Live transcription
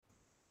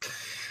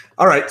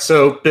All right,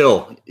 so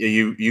Bill,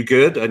 you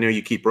good? I know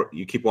you keep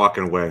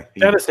walking away.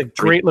 That is a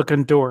great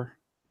looking door.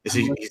 Is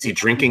he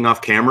drinking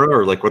off camera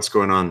or like what's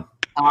going on?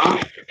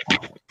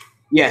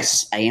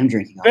 Yes, I am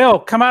drinking. Bill,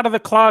 come out of the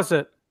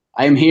closet.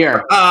 I am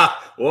here.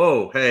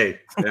 Whoa,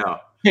 hey, yeah.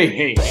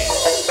 Hey.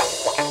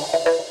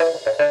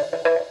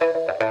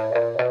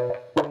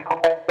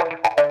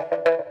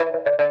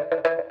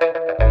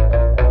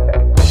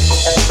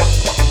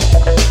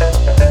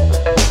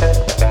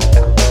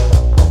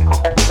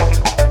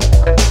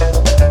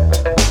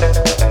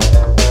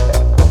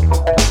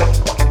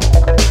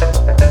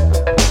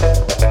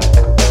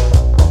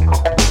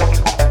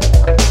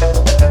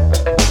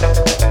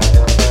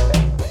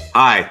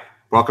 Hi,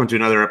 welcome to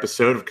another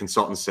episode of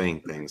Consultants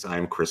Saying Things.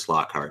 I'm Chris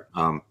Lockhart.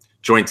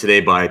 Joined today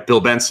by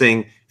Bill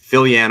Bensing,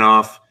 Phil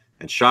Yanoff,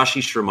 and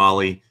Shashi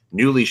Sharmali,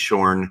 newly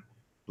shorn.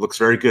 Looks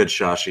very good,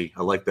 Shashi.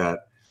 I like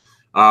that.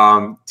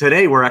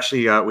 Today we're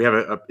actually we have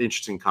an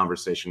interesting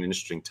conversation, an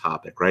interesting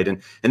topic, right?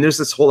 And there's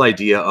this whole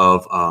idea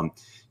of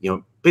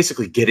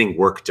basically getting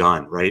work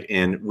done, right?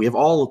 And we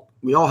all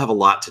have a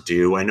lot to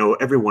do. I know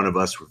every one of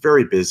us, we're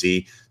very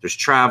busy. There's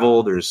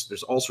travel,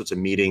 there's all sorts of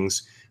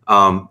meetings.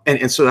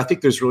 And so I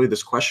think there's really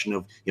this question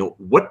of,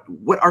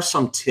 what are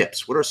some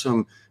tips? What are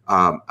some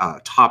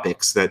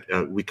topics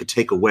that we could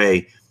take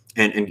away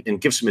and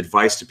give some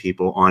advice to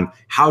people on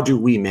how do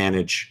we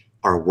manage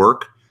our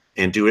work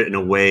and do it in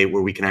a way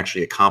where we can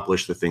actually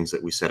accomplish the things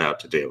that we set out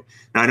to do.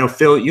 Now, I know,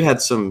 Phil, you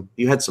had some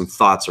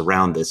thoughts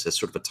around this as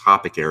sort of a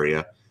topic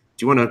area.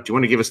 Do you want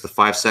to give us the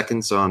 5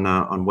 seconds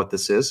on what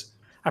this is?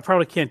 I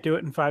probably can't do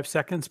it in 5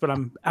 seconds, but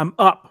I'm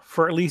up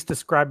for at least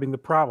describing the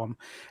problem.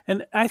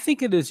 And I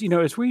think it is,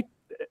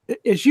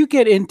 as you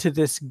get into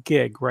this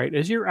gig, right,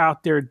 as you're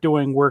out there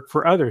doing work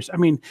for others, I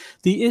mean,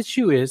 the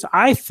issue is,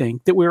 I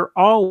think that we're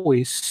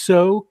always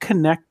so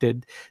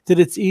connected that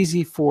it's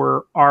easy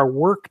for our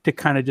work to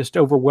kind of just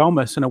overwhelm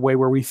us in a way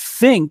where we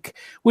think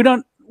we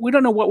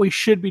don't know what we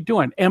should be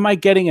doing. Am I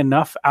getting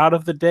enough out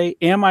of the day?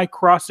 Am I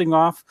crossing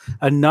off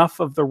enough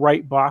of the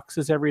right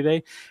boxes every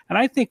day? And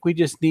I think we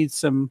just need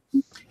some,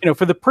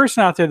 for the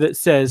person out there that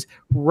says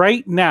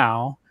right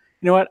now,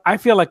 you know what, I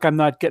feel like I'm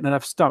not getting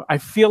enough stuff. I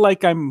feel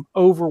like I'm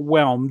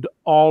overwhelmed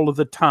all of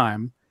the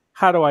time.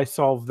 How do I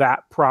solve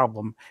that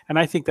problem? And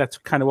I think that's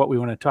kind of what we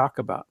want to talk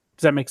about.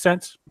 Does that make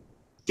sense?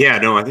 Yeah,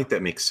 no, I think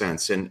that makes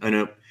sense. And I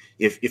know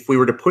if we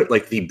were to put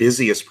like the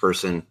busiest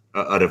person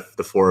out of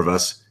the four of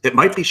us, it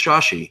might be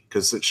Shashi,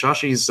 because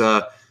Shashi's,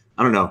 I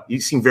don't know, you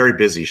seem very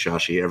busy,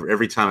 Shashi.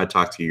 Every time I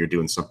talk to you, you're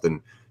doing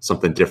something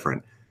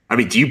different. I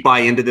mean, do you buy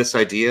into this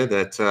idea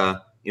that,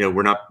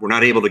 we're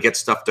not able to get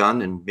stuff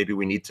done and maybe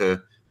we need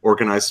to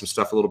organize some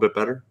stuff a little bit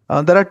better?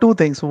 There are two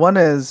things. One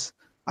is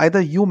either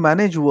you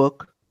manage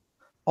work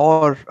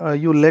or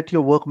you let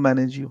your work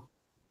manage you.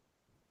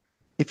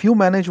 If you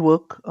manage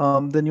work,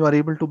 then you are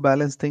able to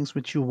balance things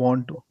which you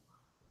want to.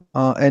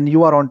 And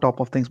you are on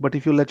top of things. But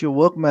if you let your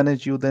work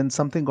manage you, then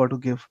something got to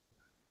give.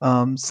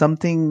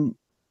 Something,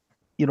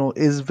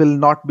 will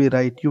not be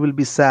right. You will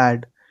be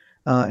sad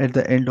at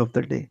the end of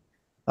the day.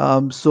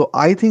 So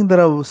I think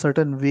there are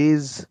certain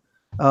ways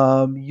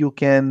you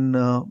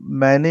can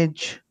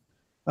manage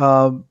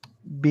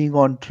being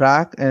on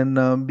track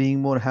and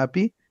being more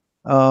happy.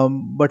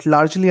 But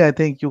largely, I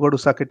think you got to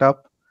suck it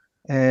up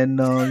and,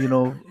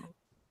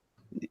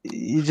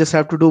 you just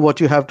have to do what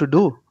you have to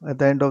do at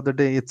the end of the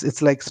day. It's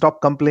like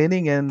stop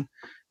complaining and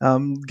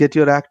get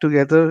your act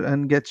together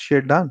and get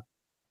shit done.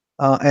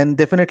 And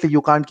definitely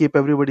you can't keep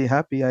everybody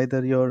happy.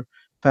 Either your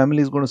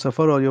family is going to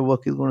suffer or your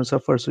work is going to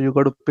suffer. So you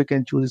got to pick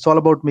and choose. It's all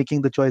about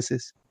making the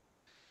choices.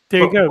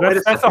 There you go.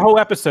 That's the whole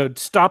episode.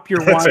 Stop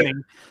your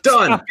whining.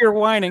 Done. Stop your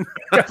whining.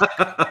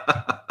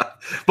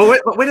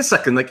 But wait a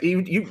second. Like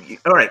you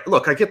all right,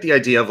 look, I get the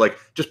idea of like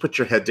just put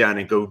your head down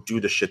and go do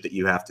the shit that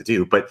you have to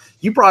do. But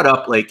you brought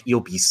up like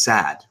you'll be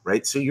sad,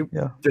 right? So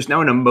there's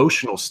now an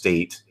emotional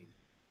state.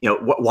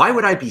 Why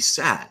would I be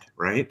sad,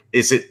 right?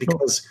 Is it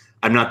because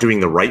I'm not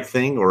doing the right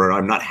thing or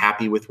I'm not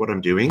happy with what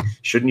I'm doing?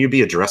 Shouldn't you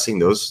be addressing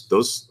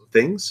those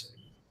things?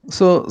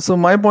 So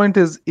my point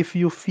is, if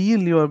you feel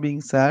you are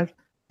being sad,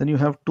 then you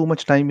have too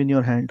much time in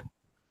your hand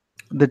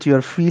that you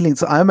are feeling.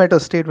 So I'm at a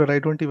state where I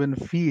don't even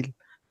feel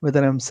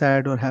whether I'm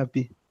sad or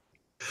happy,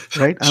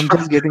 right? I'm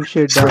just getting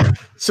shit done.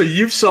 So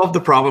you've solved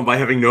the problem by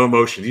having no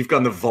emotions. You've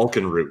gone the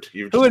Vulcan route.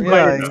 Who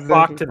invited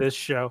Spock to this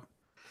show?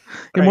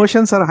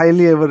 Emotions are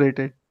highly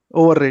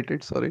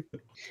overrated, sorry.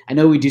 I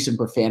know we do some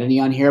profanity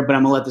on here, but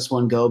I'm going to let this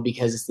one go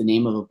because it's the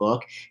name of a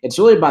book. It's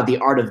really about the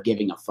art of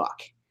giving a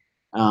fuck.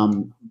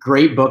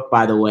 Great book,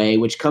 by the way,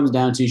 which comes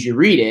down to, as you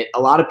read it,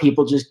 a lot of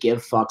people just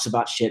give fucks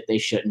about shit they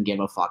shouldn't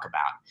give a fuck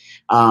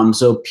about.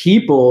 So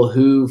people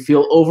who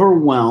feel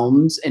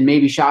overwhelmed, and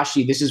maybe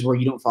Shashi, this is where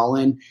you don't fall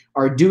in,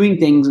 are doing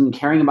things and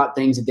caring about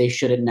things that they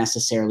shouldn't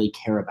necessarily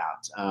care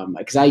about.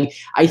 Because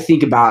I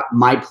think about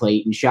my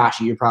plate, and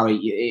Shashi, you're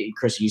probably,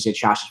 Chris, you said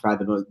Shashi's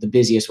probably the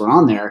busiest one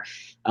on there.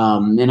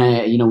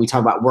 And we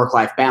talk about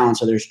work-life balance,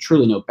 so there's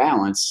truly no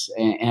balance.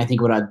 And I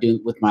think what I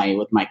do with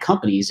my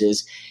companies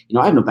is,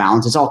 I have no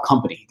balance. It's all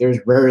company. There's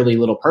rarely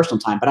little personal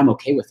time, but I'm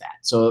okay with that.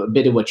 So a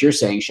bit of what you're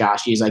saying,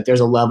 Shashi, is like there's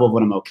a level of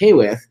what I'm okay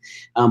with,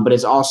 but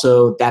it's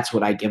also that's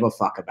what I give a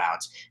fuck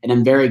about, and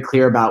I'm very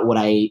clear about what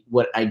I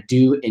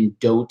do and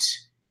don't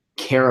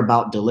care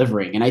about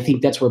delivering. And I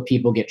think that's where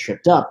people get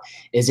tripped up,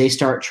 is they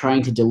start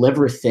trying to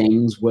deliver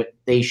things what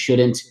they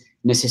shouldn't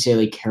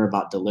necessarily care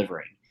about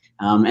delivering.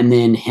 And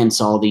then hence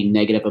all the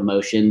negative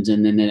emotions,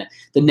 and then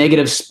the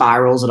negative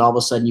spirals that all of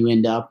a sudden you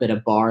end up at a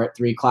bar at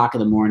 3:00 in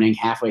the morning,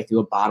 halfway through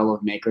a bottle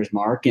of Maker's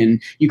Mark, and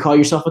you call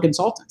yourself a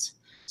consultant.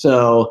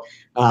 So,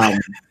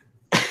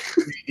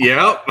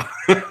 yep.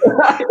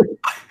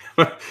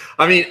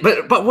 I mean,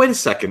 but wait a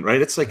second,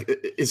 right? It's like,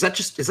 is that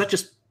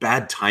just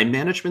bad time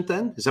management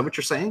then? Is that what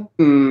you're saying?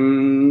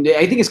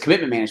 I think it's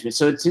commitment management.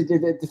 So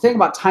the thing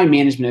about time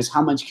management is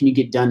how much can you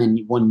get done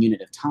in 1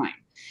 unit of time?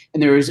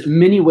 And there's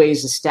many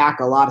ways to stack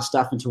a lot of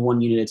stuff into 1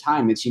 unit at a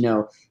time. It's,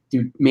 through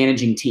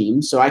managing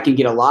teams. So I can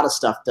get a lot of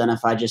stuff done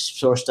if I just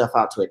source stuff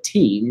out to a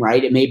team,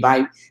 right? It may be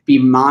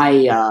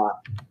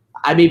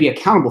I may be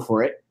accountable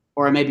for it,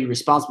 or I may be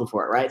responsible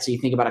for it, right? So you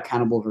think about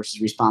accountable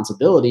versus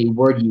responsibility.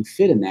 Where do you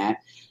fit in that?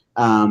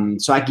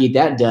 So I can get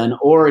that done,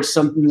 or it's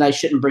something that I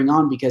shouldn't bring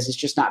on because it's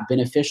just not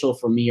beneficial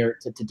for me or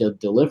to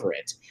deliver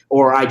it,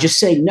 or I just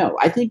say no.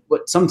 I think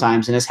what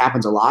sometimes, and this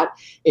happens a lot,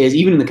 is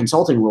even in the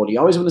consulting world, you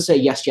always want to say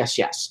yes, yes,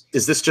 yes.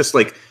 Is this just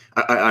like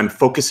I'm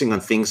focusing on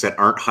things that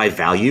aren't high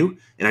value,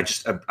 and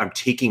I'm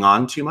taking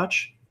on too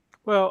much?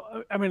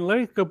 Well, I mean, let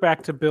me go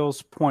back to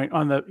Bill's point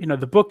on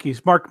the book.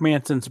 Mark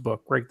Manson's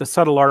book, right? The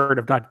Subtle Art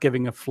of Not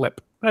Giving a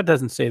Flip. That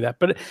doesn't say that,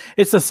 but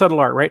it's the subtle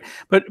art, right?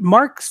 But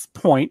Mark's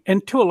point,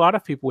 and to a lot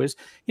of people, is,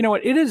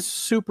 it is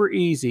super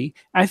easy.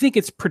 I think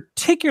it's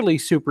particularly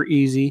super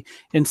easy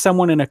in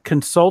someone in a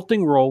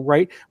consulting role,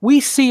 right?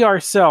 We see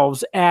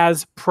ourselves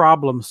as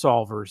problem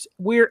solvers.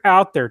 We're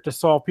out there to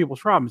solve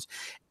people's problems.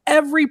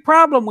 Every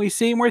problem we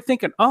see, and we're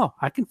thinking, oh,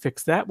 I can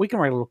fix that. We can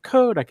write a little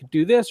code. I could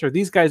do this, or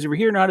these guys over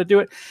here know how to do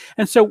it.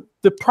 And so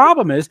the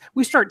problem is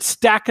we start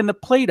stacking the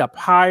plate up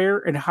higher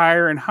and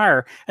higher and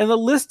higher. And the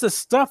list of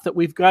stuff that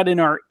we've got in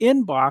our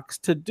inbox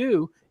to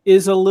do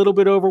is a little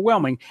bit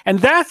overwhelming. And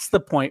that's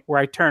the point where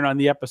I turn on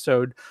the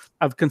episode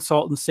of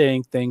Consultants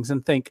Saying Things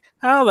and think,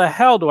 how the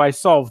hell do I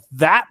solve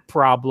that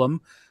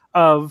problem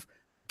of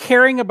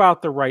caring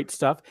about the right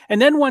stuff? And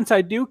then once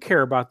I do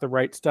care about the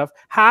right stuff,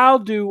 how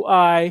do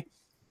I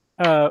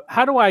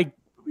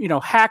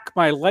hack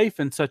my life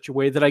in such a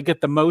way that I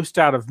get the most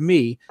out of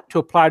me to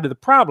apply to the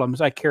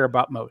problems I care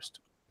about most?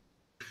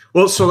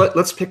 Well, so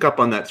let's pick up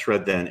on that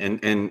thread then,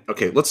 and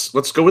okay,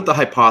 let's go with the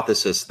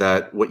hypothesis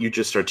that what you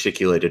just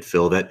articulated,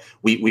 Phil, that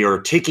we are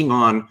taking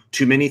on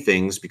too many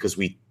things because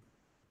we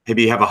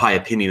maybe have a high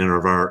opinion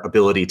of our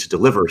ability to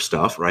deliver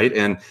stuff, right?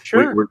 And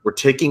sure. we're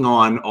taking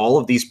on all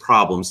of these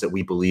problems that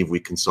we believe we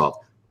can solve.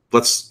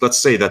 Let's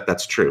say that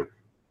that's true.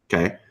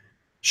 Okay,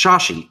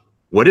 Shashi.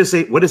 What is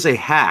a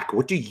hack?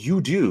 What do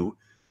you do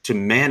to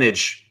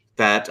manage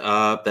that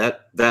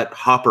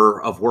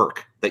hopper of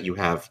work that you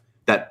have,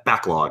 that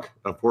backlog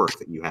of work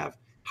that you have?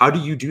 How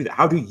do you do that?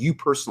 How do you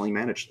personally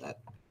manage that?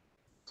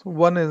 So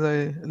one is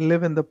I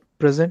live in the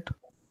present.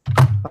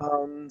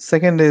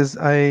 Second is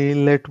I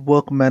let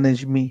work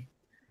manage me.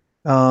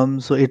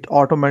 So it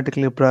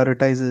automatically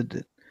prioritizes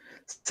it.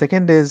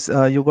 Second is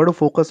you got to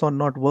focus on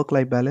not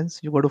work-life balance.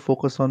 You got to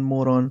focus on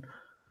more on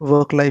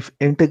work-life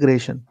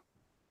integration.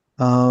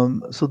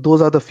 So those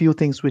are the few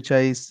things which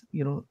I,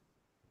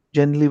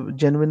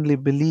 genuinely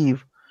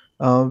believe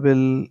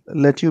will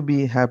let you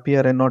be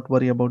happier and not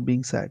worry about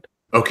being sad.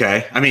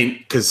 Okay.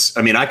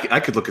 I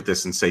could look at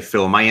this and say,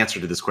 Phil, my answer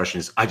to this question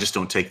is I just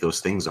don't take those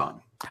things on.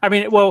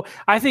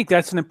 I think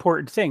that's an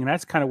important thing. And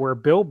that's kind of where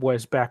Bill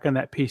was back on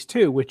that piece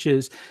too, which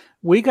is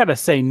we got to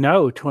say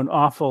no to an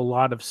awful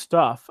lot of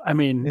stuff. At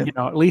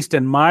least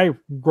in my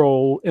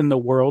role in the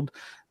world,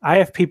 I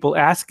have people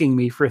asking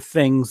me for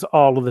things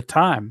all of the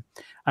time.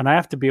 And I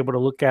have to be able to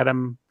look at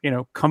them,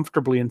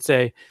 comfortably and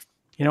say,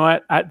 you know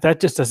what,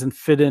 that just doesn't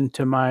fit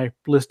into my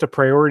list of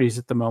priorities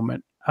at the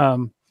moment.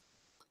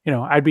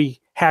 I'd be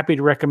happy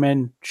to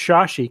recommend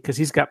Shashi because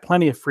he's got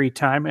plenty of free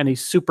time and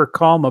he's super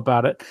calm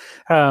about it.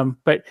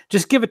 But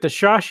just give it to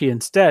Shashi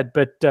instead.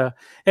 But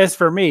as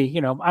for me,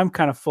 I'm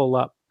kind of full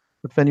up.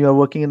 But when you are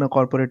working in a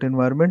corporate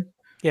environment,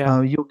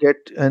 you get,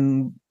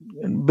 and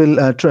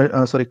Bill,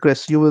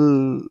 Chris, you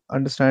will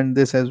understand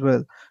this as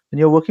well. When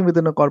you're working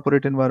within a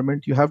corporate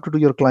environment, you have to do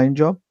your client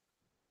job.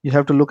 You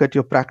have to look at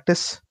your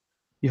practice.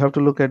 You have to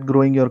look at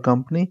growing your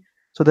company.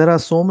 So there are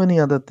so many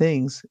other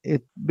things.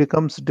 It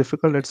becomes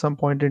difficult at some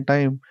point in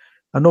time.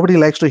 Nobody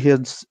likes to hear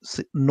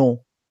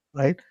no,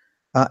 right?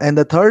 And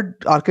the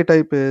third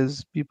archetype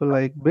is people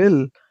like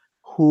Bill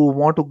who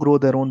want to grow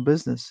their own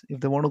business. If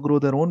they want to grow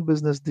their own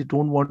business, they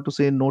don't want to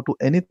say no to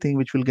anything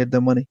which will get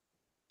them money.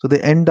 So they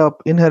end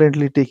up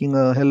inherently taking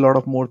a hell lot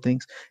of more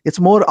things. It's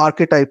more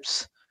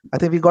archetypes. I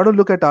think we got to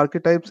look at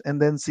archetypes and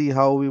then see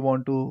how we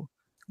want to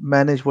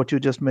manage what you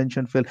just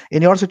mentioned, Phil.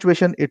 In your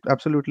situation, it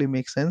absolutely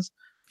makes sense.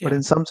 But Yeah.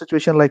 in some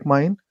situation like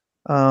mine,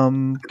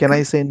 can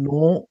I say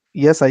no?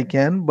 Yes, I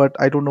can, but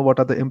I don't know what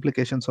are the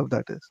implications of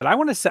that is. But I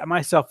want to set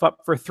myself up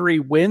for 3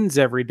 wins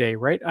every day,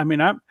 right? I mean,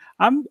 I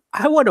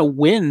want to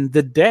win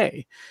the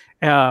day,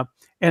 and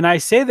I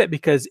say that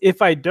because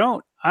if I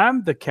don't,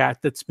 I'm the cat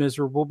that's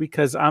miserable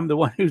because I'm the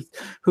one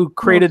who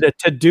created a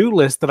to-do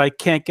list that I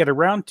can't get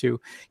around to.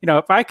 You know,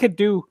 if I could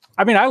do,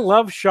 I mean, I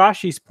love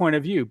Shashi's point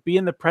of view. Be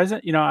in the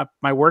present. You know,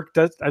 my work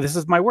does. This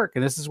is my work,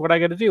 and this is what I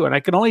got to do, and I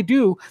can only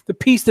do the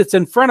piece that's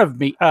in front of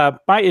me.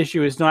 My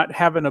issue is not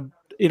having a.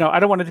 You know, I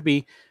don't want it to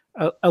be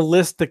a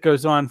list that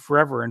goes on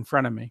forever in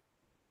front of me.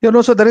 Yeah,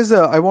 no, so there is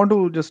I want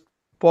to just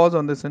pause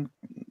on this and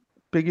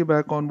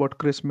piggyback on what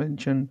Chris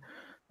mentioned.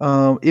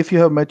 If you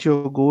have met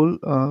your goal,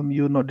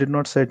 you did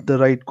not set the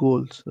right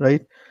goals,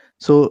 right?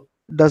 So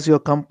does your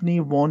company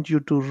want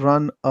you to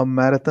run a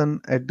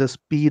marathon at the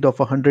speed of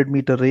a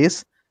 100-meter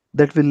race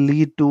that will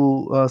lead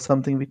to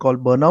something we call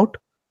burnout,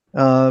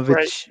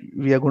 which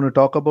we are going to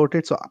talk about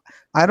it. So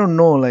I don't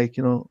know, like,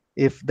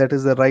 if that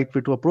is the right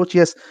way to approach.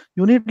 Yes,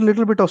 you need a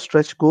little bit of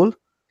stretch goal,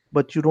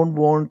 but you don't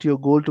want your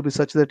goal to be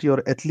such that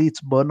your athletes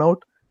burn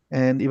out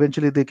and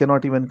eventually they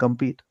cannot even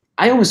compete.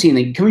 I almost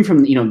see, coming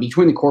from,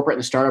 between the corporate and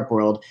the startup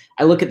world,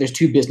 I look at there's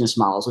 2 business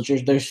models,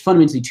 which there's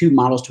fundamentally 2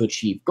 models to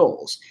achieve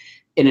goals.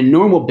 In a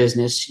normal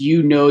business,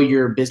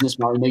 your business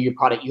model, your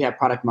product, you have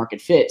product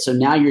market fit. So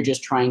now you're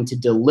just trying to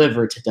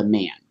deliver to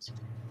demand.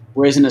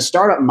 Whereas in a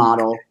startup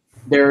model,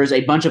 there's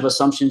a bunch of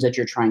assumptions that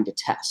you're trying to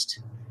test.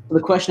 The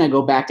question I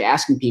go back to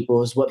asking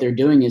people is what they're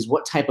doing is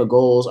what type of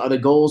goals are the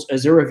goals?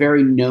 Is there a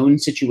very known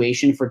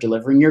situation for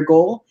delivering your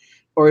goal?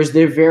 Or is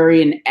there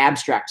very an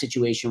abstract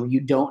situation where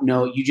you don't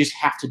know, you just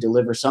have to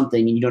deliver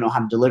something and you don't know how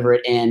to deliver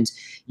it and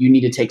you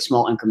need to take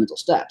small incremental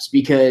steps?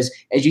 Because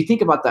as you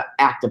think about the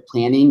act of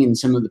planning and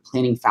some of the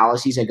planning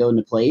fallacies that go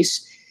into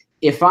place,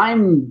 if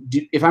I'm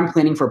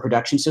planning for a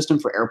production system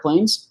for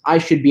airplanes, I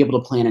should be able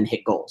to plan and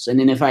hit goals. And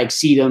then if I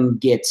exceed them,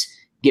 get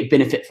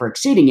benefit for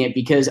exceeding it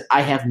because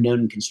I have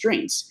known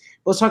constraints.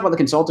 Let's talk about the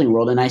consulting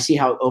world, and I see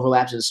how it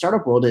overlaps with the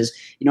startup world is,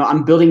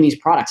 I'm building these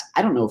products.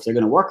 I don't know if they're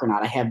going to work or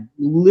not. I have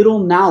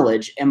little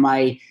knowledge, and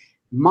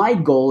my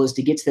goal is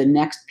to get to the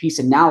next piece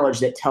of knowledge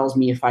that tells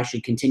me if I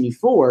should continue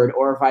forward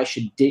or if I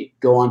should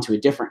go on to a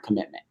different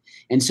commitment.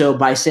 And so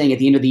by saying at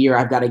the end of the year,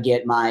 I've got to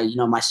get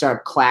my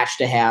startup Clash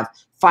to have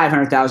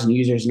 500,000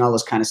 users and all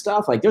this kind of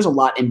stuff, like there's a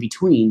lot in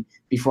between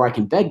before I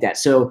can beg that.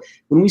 So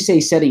when we say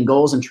setting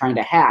goals and trying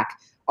to hack,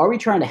 are we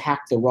trying to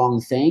hack the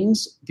wrong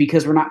things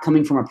because we're not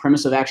coming from a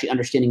premise of actually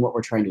understanding what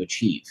we're trying to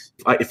achieve?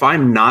 If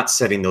I'm not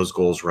setting those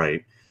goals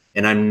right,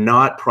 and I'm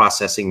not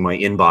processing my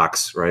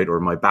inbox, right, or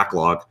my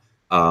backlog,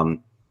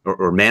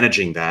 or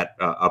managing that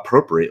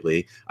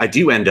appropriately, I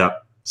do end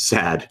up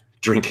sad,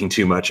 drinking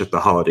too much at the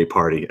holiday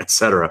party,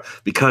 etc.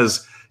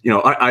 Because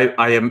I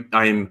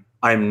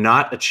am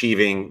not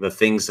achieving the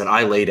things that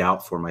I laid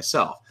out for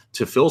myself.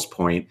 To Phil's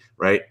point,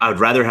 right, I'd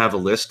rather have a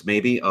list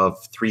maybe of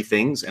 3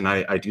 things, and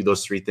I do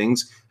those 3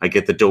 things. I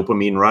get the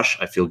dopamine rush.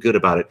 I feel good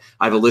about it.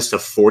 I have a list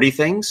of 40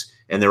 things,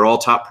 and they're all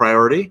top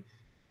priority.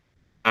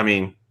 I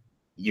mean,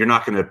 you're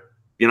not going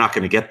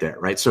to get there,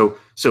 right? So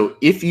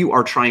if you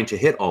are trying to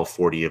hit all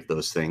 40 of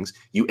those things,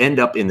 you end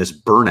up in this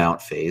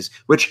burnout phase,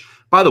 which,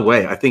 by the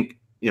way, I think,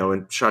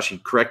 and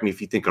Shashi, correct me if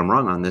you think I'm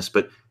wrong on this,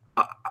 but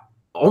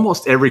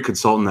almost every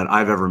consultant that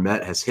I've ever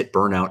met has hit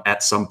burnout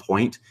at some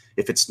point.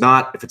 If it's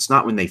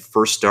not when they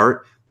first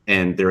start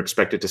and they're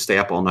expected to stay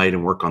up all night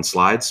and work on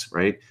slides,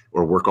 right,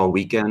 or work all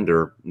weekend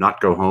or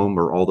not go home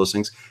or all those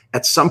things,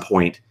 at some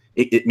point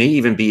it may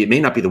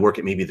not be the work,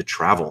 it may be the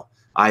travel.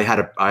 I had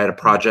a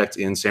project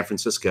in San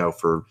Francisco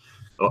for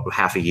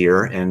half a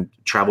year and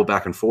travel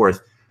back and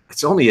forth.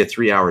 It's only a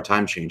 3-hour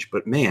time change,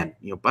 but man,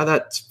 by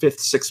that 5th,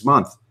 6th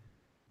month,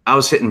 I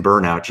was hitting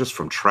burnout just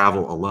from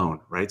travel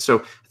alone, right? So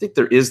I think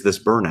there is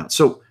this burnout.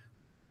 So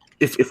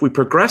if we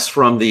progress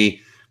from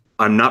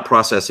I'm not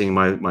processing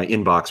my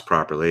inbox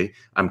properly,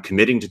 I'm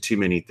committing to too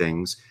many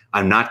things,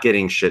 I'm not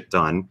getting shit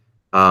done,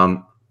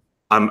 I'm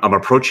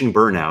approaching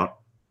burnout,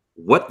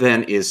 what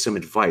then is some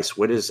advice?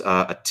 What is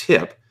a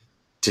tip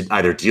to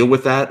either deal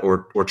with that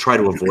or try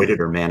to avoid it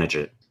or manage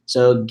it?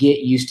 So get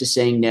used to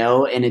saying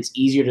no, and it's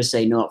easier to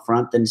say no up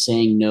front than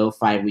saying no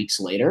 5 weeks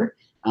later.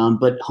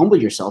 But humble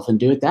yourself and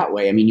do it that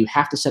way. I mean, you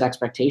have to set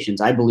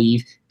expectations. I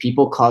believe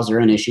people cause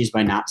their own issues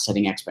by not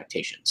setting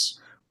expectations.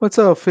 But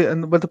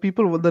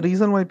the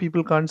reason why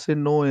people can't say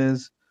no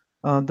is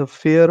the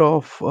fear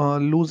of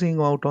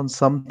losing out on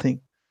something,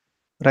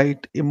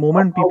 right? The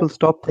moment people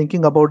stop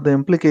thinking about the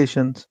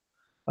implications,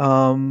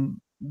 then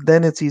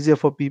it's easier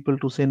for people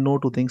to say no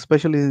to things,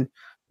 especially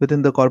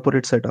within the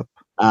corporate setup.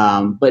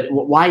 But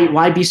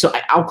why be so?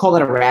 I'll call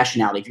that a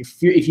rationality.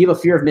 If you have a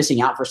fear of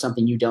missing out for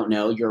something you don't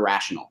know, you're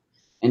irrational.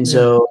 And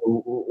so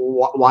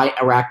why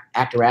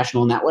act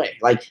irrational in that way?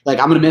 Like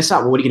I'm going to miss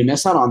out. Well, what are you going to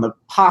miss out on? The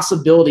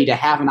possibility to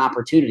have an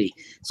opportunity.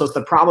 So it's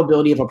the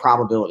probability of a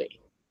probability.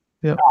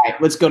 All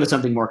right, let's go to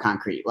something more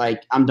concrete.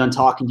 Like, I'm done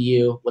talking to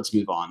you. Let's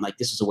move on. Like,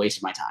 this is a waste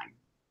of my time.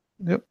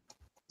 Yep.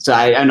 So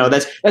I know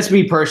that's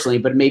me personally,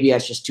 but maybe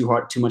that's just too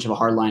much of a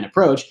hardline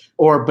approach.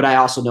 But I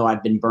also know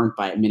I've been burnt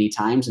by it many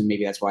times, and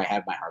maybe that's why I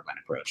have my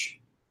hardline approach.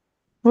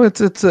 No,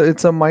 it's a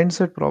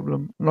mindset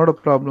problem, not a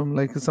problem.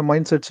 Like, it's a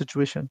mindset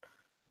situation.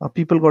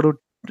 People got to,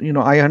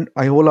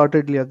 I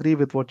wholeheartedly agree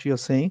with what you're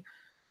saying,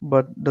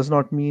 but does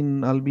not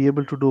mean I'll be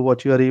able to do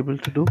what you are able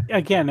to do.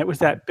 Again, it was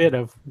that bit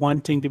of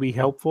wanting to be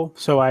helpful.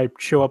 So I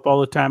show up all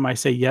the time. I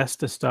say yes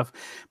to stuff,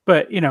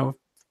 but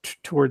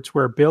towards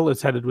where Bill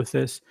is headed with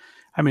this,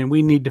 I mean,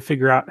 we need to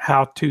figure out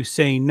how to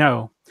say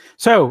no.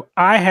 So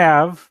I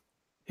have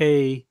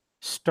a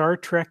Star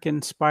Trek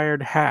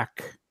inspired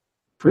hack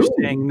for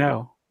saying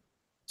no.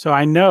 So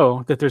I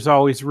know that there's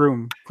always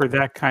room for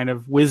that kind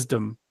of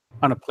wisdom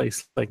on a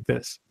place like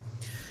this.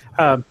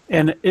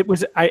 And it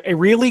was, I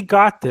really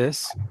got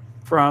this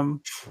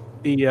from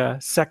the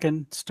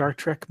second Star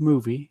Trek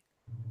movie.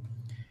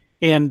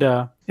 And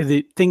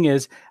the thing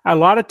is, a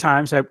lot of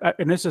times, and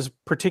this is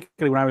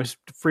particularly when I was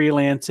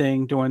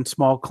freelancing, doing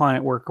small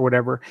client work or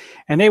whatever,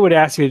 and they would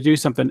ask you to do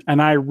something, and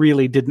I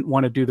really didn't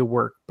want to do the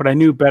work, but I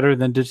knew better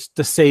than just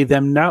to say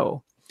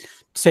no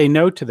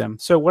to them.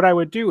 So what I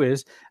would do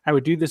is I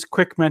would do this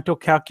quick mental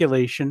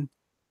calculation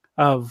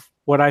of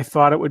what I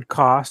thought it would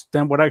cost,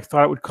 then what I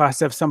thought it would cost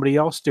to have somebody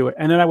else do it,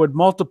 and then I would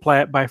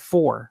multiply it by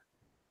 4,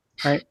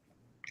 right?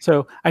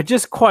 So I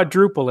just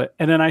quadruple it,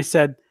 and then I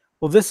said,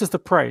 well, this is the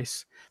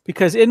price.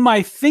 Because in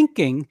my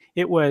thinking,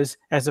 it was,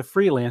 as a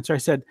freelancer, I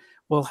said,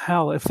 well,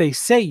 hell, if they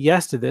say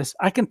yes to this,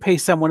 I can pay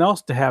someone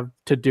else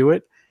to do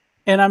it,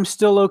 and I'm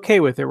still okay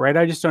with it, right?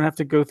 I just don't have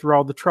to go through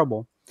all the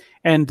trouble.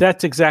 And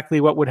that's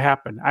exactly what would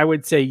happen. I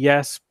would say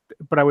yes,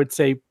 but I would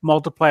say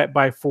multiply it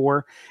by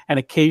 4, and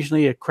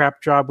occasionally a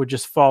crap job would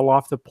just fall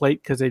off the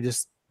plate because they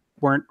just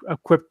weren't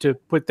equipped to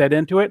put that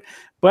into it.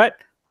 But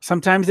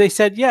sometimes they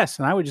said yes,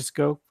 and I would just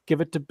go give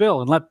it to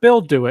Bill and let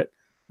Bill do it.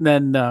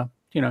 And then,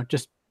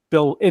 just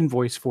Bill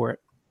invoice for it.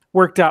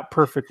 Worked out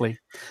perfectly.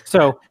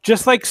 So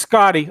just like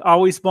Scotty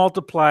always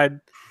multiplied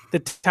the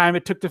time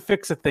it took to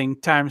fix a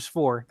thing times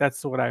 4.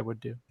 That's what I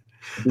would do.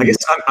 I guess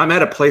I'm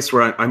at a place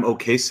where I'm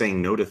okay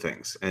saying no to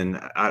things,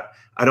 and I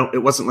don't. It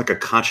wasn't like a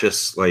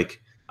conscious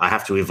like I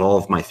have to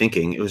evolve my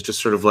thinking. It was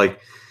just sort of like,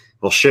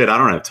 well, shit, I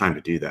don't have time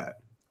to do that.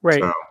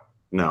 Right. So,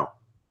 no.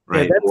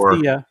 Right.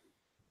 Yeah,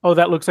 that's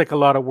that looks like a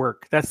lot of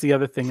work. That's the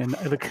other thing. And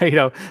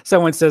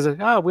someone says,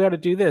 oh, we ought to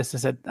do this. I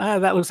said,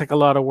 that looks like a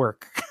lot of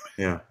work.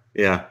 Yeah.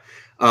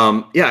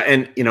 And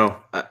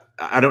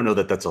I don't know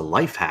that that's a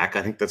life hack.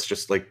 I think that's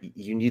just like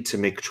you need to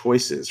make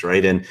choices,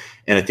 right? And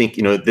I think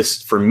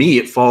this for me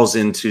it falls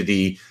into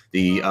the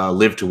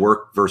live to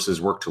work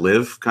versus work to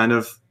live kind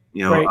of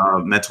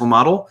mental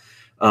model.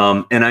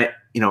 And I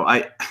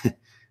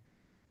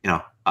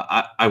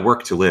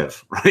work to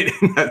live, right?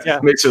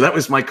 So that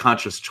was my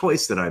conscious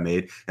choice that I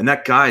made, and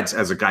that guides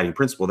as a guiding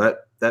principle.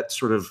 That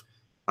sort of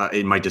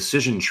in my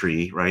decision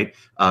tree, right?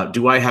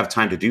 Do I have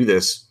time to do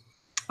this?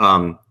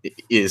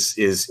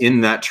 Is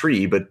in that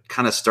tree, but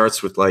kind of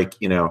starts with like,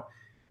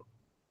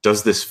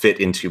 does this fit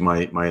into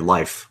my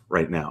life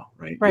right now?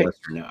 Right. Yes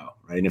or no.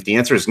 Right. And if the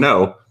answer is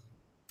no,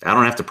 I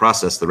don't have to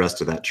process the rest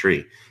of that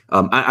tree.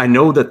 I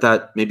know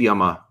that maybe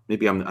I'm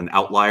an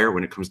outlier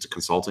when it comes to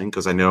consulting,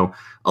 because I know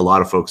a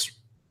lot of folks,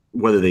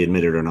 whether they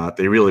admit it or not,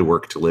 they really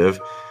work to live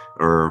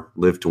or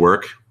live to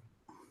work.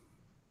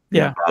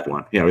 Yeah. Bad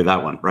one.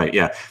 That one. Right.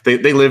 Yeah.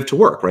 They live to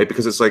work, right?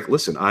 Because it's like,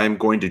 listen, I'm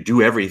going to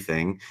do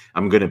everything.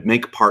 I'm going to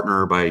make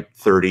partner by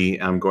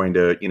 30. I'm going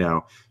to,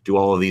 do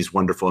all of these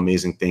wonderful,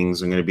 amazing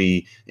things. I'm going to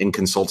be in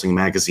Consulting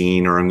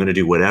Magazine, or I'm going to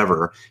do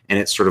whatever. And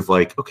it's sort of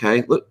like,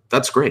 okay, look,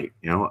 that's great.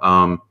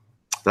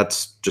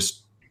 That's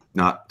just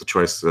not the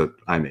choice that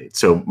I made.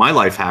 So my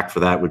life hack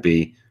for that would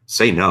be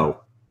say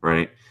no,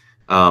 right?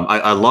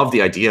 I love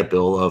the idea,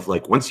 Bill, of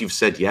like, once you've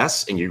said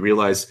yes and you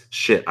realize,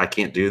 shit, I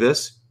can't do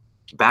this,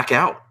 back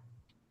out.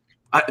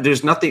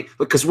 There's nothing,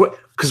 because what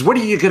are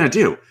you going to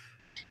do?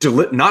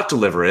 Not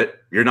deliver it.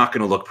 You're not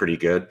going to look pretty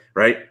good,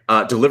 right?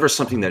 Deliver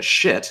something that's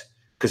shit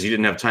because you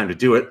didn't have time to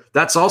do it.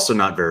 That's also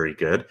not very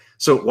good.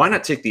 So why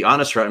not take the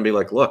honest route and be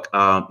like, look,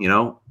 I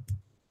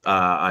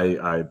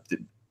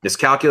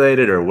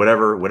miscalculated, or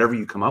whatever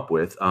you come up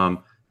with,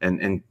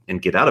 and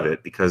get out of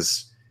it,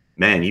 because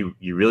man,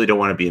 you really don't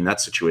want to be in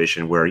that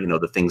situation where,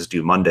 the thing's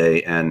due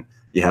Monday and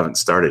you haven't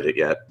started it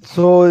yet.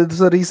 So it's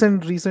a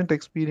recent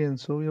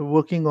experience. So we're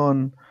working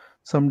on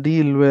some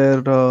deal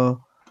where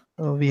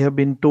we have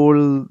been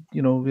told,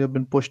 we have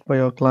been pushed by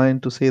our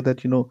client to say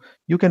that,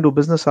 you can do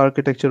business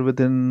architecture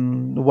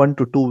within 1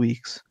 to 2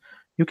 weeks.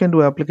 You can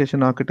do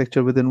application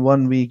architecture within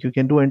 1 week. You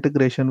can do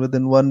integration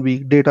within 1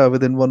 week, data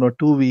within 1 or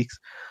 2 weeks.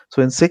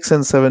 So in 6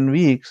 and 7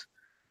 weeks,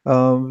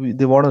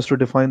 they want us to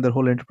define their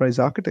whole enterprise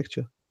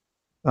architecture.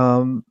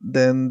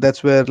 Then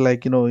that's where,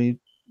 like,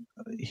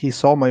 he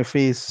saw my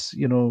face,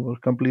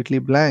 completely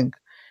blank.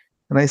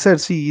 And I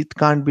said, see, it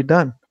can't be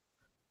done.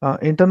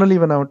 Internally,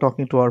 when I was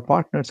talking to our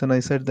partners, and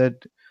I said that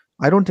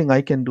I don't think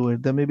I can do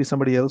it. There may be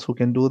somebody else who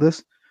can do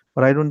this,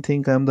 but I don't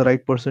think I'm the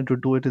right person to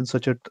do it in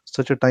such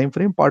a time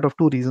frame. Part of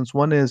two reasons.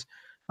 One is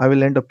I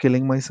will end up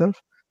killing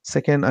myself.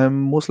 Second,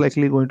 I'm most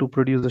likely going to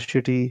produce a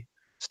shitty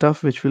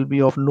stuff which will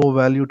be of no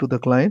value to the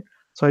client.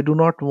 So I do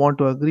not want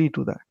to agree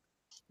to that.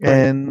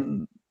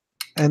 Right.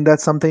 And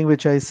that's something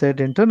which I said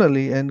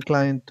internally, and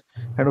client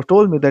kind of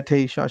told me that,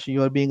 hey, Shashi,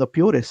 you are being a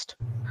purist.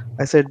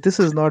 I said, this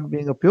is not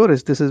being a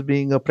purist. This is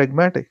being a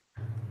pragmatic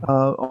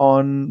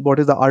on what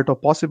is the art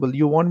of possible.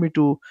 You want me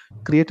to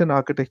create an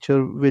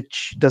architecture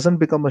which doesn't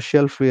become a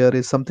shelfware,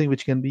 is something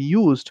which can be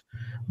used.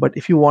 But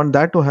if you want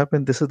that to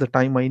happen, this is the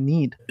time I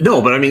need.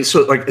 No, but I mean,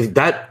 so like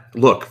that.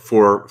 Look,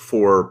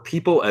 for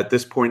people at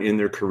this point in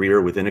their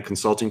career within a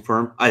consulting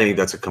firm, I think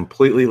that's a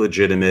completely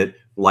legitimate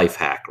life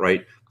hack,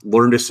 right?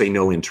 Learn to say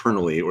no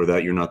internally, or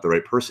that you're not the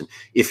right person.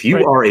 If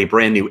you are a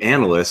brand new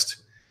analyst,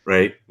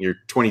 right? You're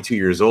 22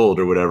 years old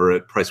or whatever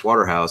at Price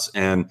Waterhouse,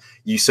 and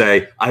you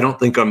say, "I don't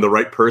think I'm the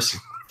right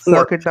person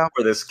for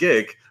this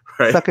gig."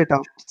 Right? Suck it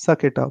up.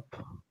 Suck it up.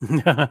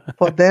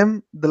 For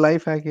them, the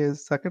life hack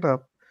is suck it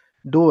up,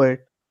 do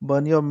it,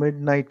 burn your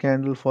midnight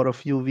candle for a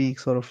few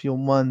weeks or a few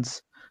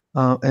months,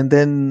 and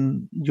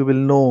then you will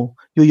know.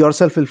 You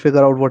yourself will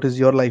figure out what is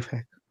your life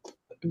hack.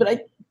 But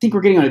I think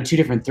we're getting on two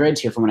different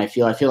threads here from what I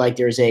feel. I feel like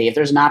if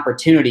there's an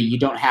opportunity, you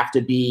don't have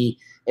to be.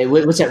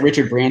 What's that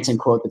Richard Branson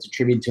quote that's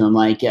attributed to him?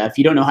 Like, if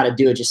you don't know how to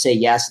do it, just say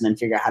yes and then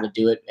figure out how to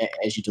do it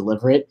as you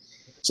deliver it.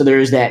 So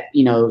there's that,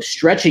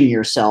 stretching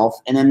yourself,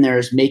 and then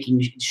there's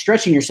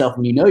stretching yourself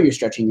when you know you're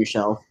stretching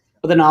yourself,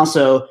 but then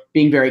also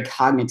being very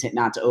cognizant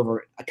not to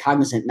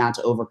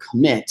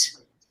overcommit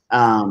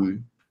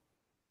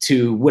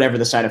to whatever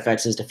the side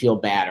effects is, to feel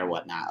bad or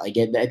whatnot. Like,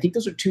 I think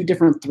those are two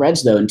different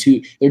threads though, and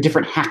they're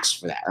different hacks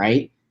for that,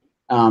 right?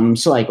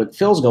 So like what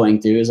Phil's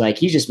going through is like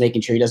he's just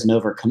making sure he doesn't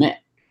overcommit.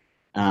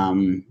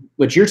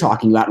 What you're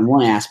talking about in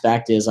one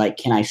aspect is like,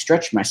 can I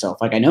stretch myself?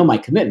 Like, I know my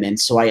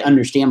commitments, so I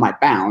understand my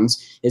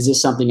bounds. Is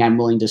this something I'm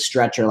willing to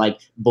stretch or like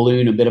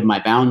balloon a bit of my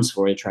bounds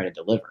for to try to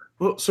deliver?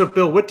 Well, so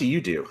Bill, what do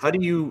you do? How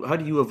do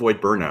you avoid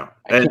burnout?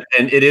 And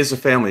it is a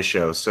family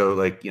show, so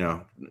like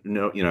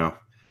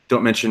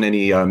don't mention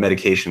any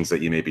medications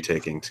that you may be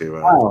taking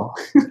to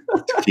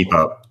keep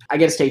up. I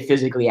got to stay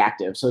physically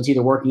active, so it's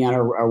either working out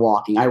or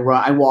walking. I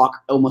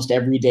walk almost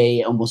every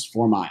day, almost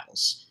 4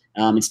 miles.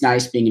 It's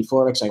nice being in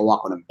Florida because I can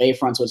walk on the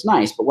bayfront, so it's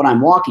nice. But when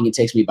I'm walking, it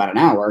takes me about an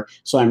hour.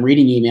 So I'm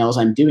reading emails,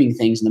 I'm doing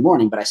things in the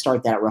morning, but I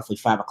start that at roughly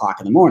 5 o'clock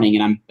in the morning,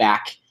 and I'm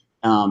back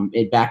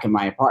in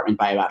my apartment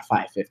by about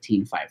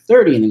 5:15,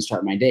 5:30, and then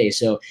start my day.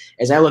 So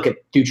as I look at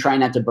try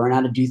not to burn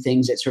out, to do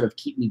things that sort of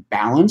keep me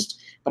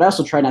balanced, but I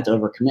also try not to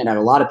overcommit. I have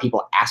a lot of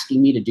people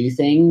asking me to do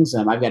things.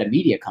 I've got a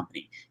media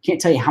company. Can't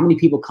tell you how many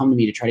people come to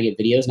me to try to get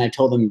videos, and I've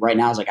told them right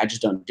now, I was like, I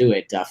just don't do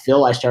it.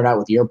 Phil, I start out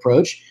with your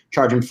approach,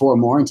 charge them 4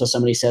 more until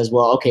somebody says,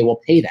 well, okay, we'll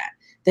pay that.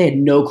 They had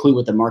no clue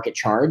what the market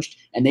charged,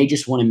 and they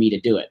just wanted me to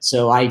do it.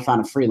 So I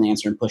found a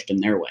freelancer and pushed them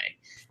their way.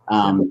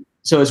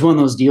 So it's one of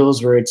those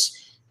deals where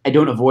I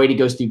don't avoid, it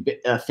goes through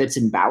fits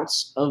and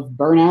bouts of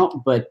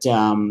burnout, but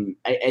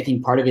I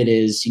think part of it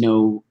is,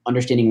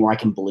 understanding where I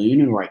can balloon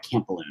and where I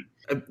can't balloon.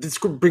 This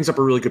brings up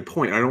a really good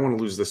point. I don't want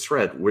to lose this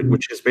thread,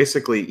 which is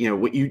basically,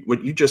 what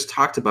you just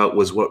talked about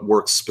was what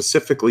works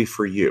specifically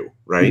for you,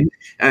 right?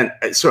 Mm-hmm.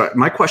 And so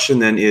my question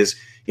then is,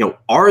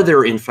 are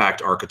there in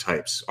fact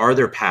archetypes? Are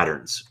there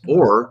patterns,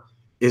 or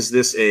is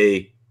this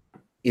a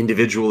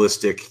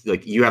individualistic,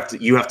 like you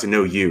have to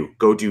know you,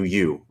 go do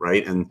you,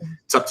 right? And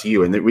it's up to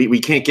you, and we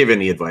can't give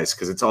any advice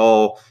because it's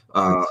all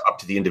up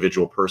to the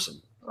individual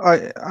person.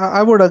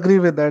 I would agree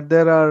with that.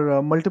 There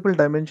are multiple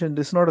dimensions.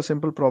 It's not a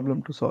simple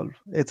problem to solve.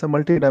 It's a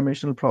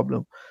multi-dimensional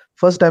problem.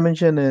 First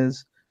dimension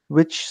is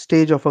which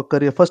stage of a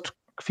career. First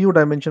few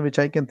dimension which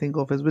I can think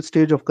of is which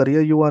stage of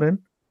career you are in.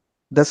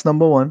 That's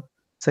number one.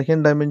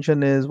 Second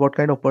dimension is what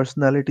kind of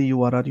personality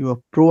you are. Are you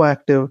a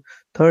proactive?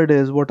 Third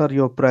is what are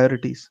your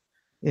priorities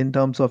in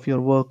terms of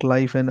your work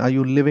life, and are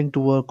you living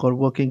to work or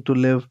working to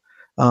live?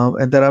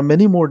 And there are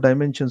many more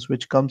dimensions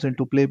which comes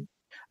into play.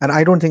 And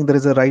I don't think there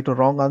is a right or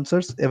wrong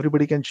answers.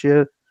 Everybody can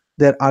share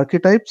their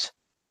archetypes,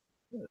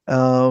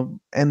 and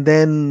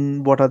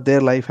then what are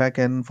their life hack,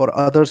 and for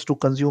others to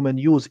consume and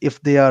use.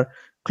 If they are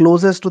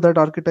closest to that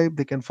archetype,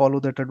 they can follow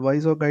that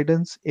advice or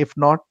guidance. If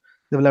not,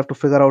 they will have to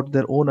figure out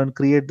their own and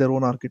create their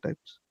own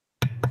archetypes.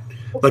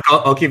 Like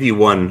I'll give you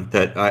one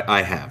that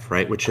I have,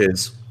 right, which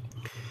is,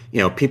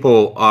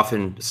 people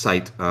often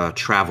cite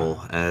travel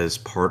as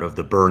part of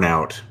the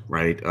burnout,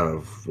 right,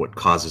 of what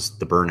causes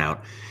the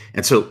burnout.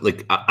 And so,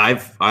 like,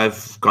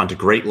 I've gone to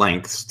great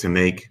lengths to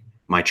make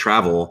my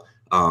travel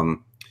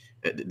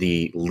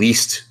the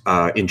least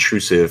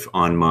intrusive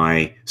on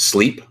my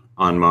sleep,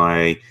 on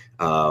my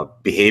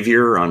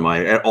behavior, on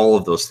my all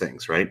of those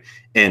things, right?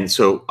 And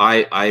so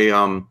I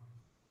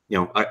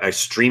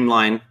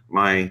streamline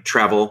my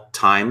travel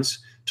times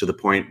to the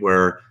point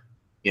where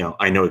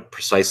I know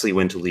precisely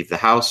when to leave the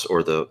house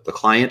or the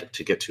client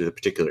to get to the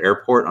particular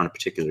airport on a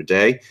particular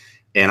day.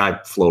 And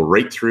I flow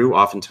right through,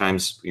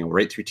 oftentimes,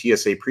 right through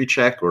TSA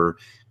pre-check or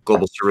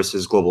global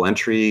services, global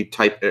entry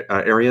type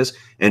areas,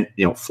 and,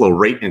 flow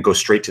right and go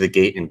straight to the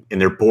gate, and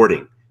they're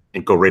boarding.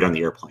 and go right on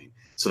the airplane,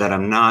 so that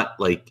I'm not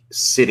like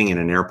sitting in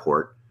an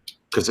airport,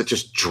 because it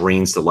just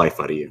drains the life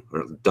out of you,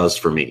 or it does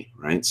for me,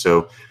 right?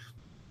 So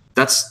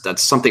that's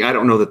something. I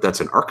don't know that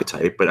that's an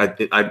archetype, but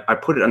I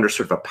put it under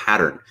sort of a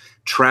pattern.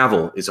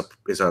 Travel is a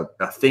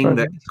thing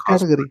that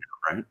category,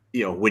 right?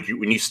 You know, when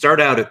you start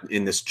out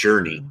in this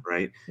journey,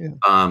 right?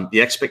 Yeah.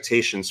 The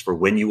expectations for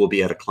when you will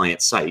be at a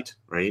client site,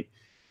 right,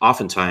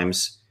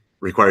 oftentimes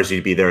requires you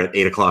to be there at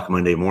 8 o'clock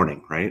Monday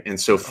morning, right? And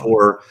so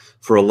for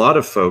a lot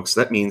of folks,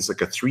 that means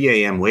like a 3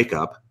 a.m. wake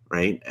up,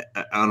 right,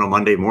 on a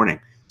Monday morning,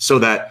 so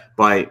that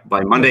by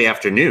Monday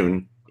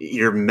afternoon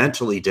you're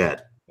mentally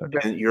dead.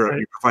 And you're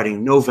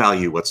providing no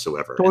value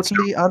whatsoever.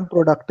 Totally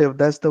unproductive.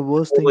 That's the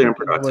worst thing you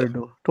can ever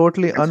do.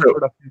 Totally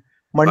unproductive.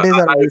 Mondays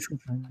are a waste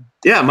of time.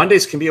 Yeah,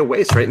 Mondays can be a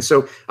waste, right? And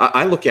so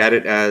I look at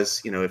it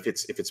as, you know, if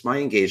it's my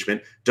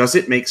engagement, does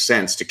it make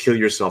sense to kill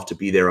yourself to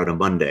be there on a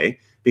Monday?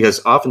 Because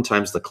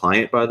oftentimes the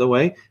client, by the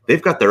way,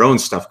 they've got their own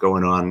stuff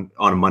going on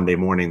a Monday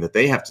morning that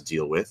they have to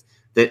deal with.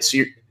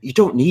 So you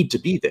don't need to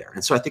be there.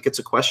 And so I think it's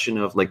a question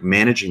of like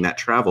managing that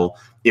travel,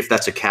 if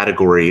that's a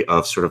category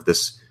of sort of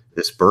this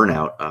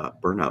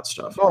burnout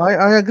stuff. No,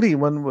 I agree.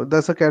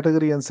 That's a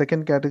category, and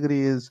second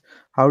category is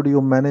how do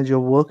you manage your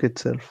work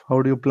itself?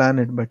 How do you plan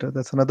it better?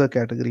 That's another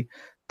category.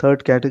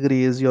 Third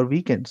category is your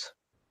weekends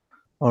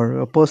or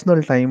your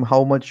personal time.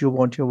 How much you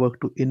want your work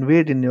to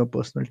invade in your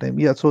personal time?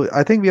 Yeah, so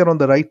I think we are on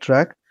the right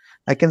track.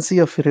 I can see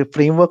a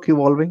framework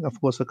evolving.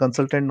 Of course, a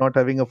consultant not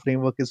having a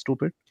framework is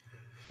stupid.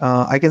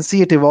 I can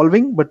see it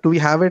evolving, but do we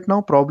have it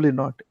now? Probably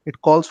not.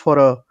 It calls for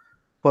a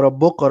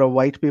book or a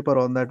white paper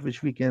on that,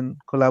 which we can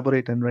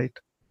collaborate and write.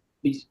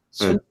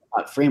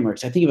 About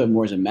frameworks, I think of it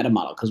more as a meta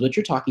model, because what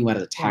you're talking about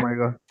is a tactic. Oh my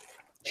God.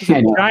 It's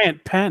a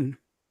giant pen.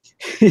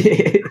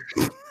 It's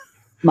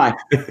one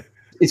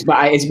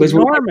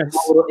of my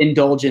little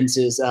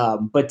indulgences.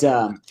 But what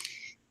I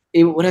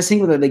was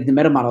thinking with like the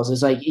meta models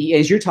is like,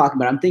 as you're talking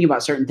about, I'm thinking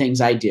about certain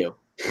things I do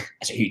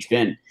as a huge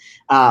fan.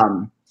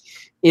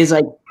 Is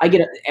like I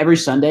get every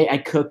Sunday I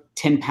cook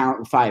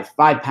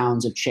 5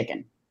 pounds of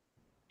chicken.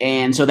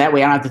 And so that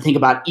way I don't have to think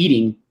about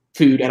eating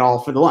food at all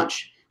for the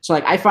lunch. So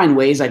like I find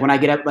ways, like when I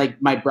get up,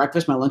 like my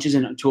breakfast, my lunches,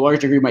 and to a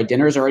large degree, my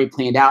dinners are already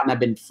planned out. And I've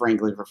been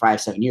frankly for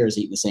 5-7 years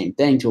eating the same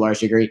thing to a large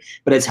degree,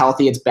 but it's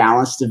healthy, it's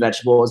balanced, it's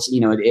vegetables, you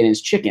know, and it's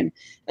chicken.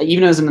 Like,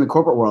 even as I'm in the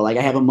corporate world, like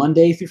I have a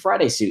Monday through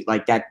Friday suit,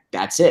 like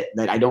that's it.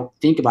 That I don't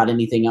think about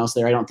anything else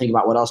there. I don't think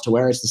about what else to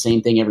wear. It's the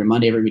same thing every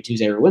Monday, every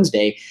Tuesday, every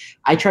Wednesday.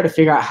 I try to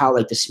figure out how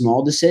like the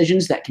small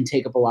decisions that can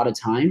take up a lot of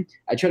time,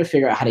 I try to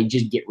figure out how to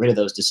just get rid of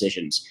those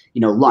decisions. You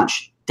know,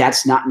 lunch,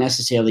 that's not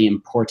necessarily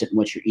important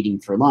what you're eating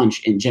for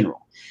lunch in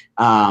general.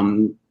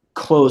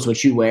 Clothes,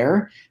 what you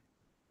wear,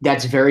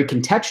 that's very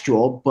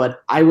contextual,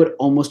 but I would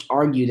almost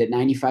argue that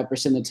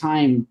 95% of the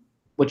time,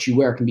 what you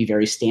wear can be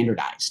very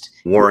standardized.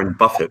 Warren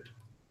Buffett.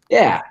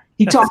 Yeah.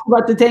 He talks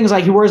about the things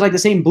like he wears like the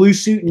same blue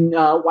suit and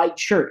white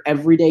shirt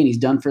every day, and he's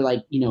done for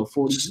like,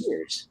 40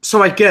 years.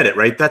 So I get it,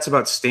 right? That's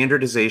about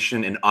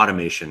standardization and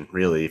automation,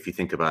 really, if you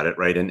think about it,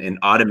 right?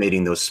 And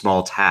automating those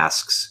small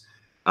tasks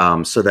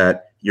so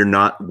that you're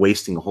not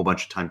wasting a whole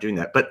bunch of time doing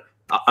that. But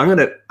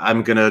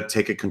I'm gonna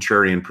take a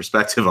contrarian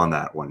perspective on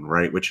that one,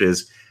 right? Which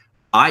is,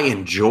 I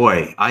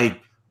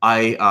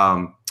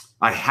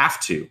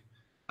have to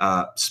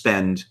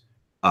spend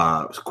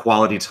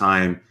quality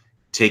time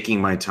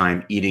taking my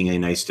time eating a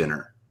nice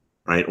dinner,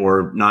 right?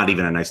 Or not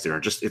even a nice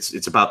dinner. Just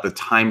it's about the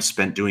time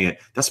spent doing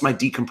it. That's my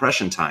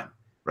decompression time,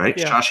 right?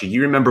 Yeah. Shashi,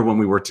 you remember when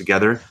we worked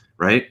together,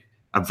 right?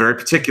 I'm very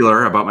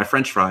particular about my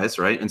French fries,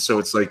 right? And so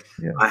it's like,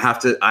 yeah. I have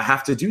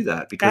to do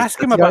that because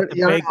ask him about the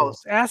bagels.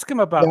 Ask him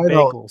about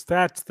bagels.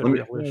 That's the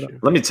real issue.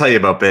 Let me tell you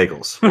about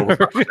bagels. We'll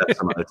talk about that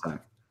some other time.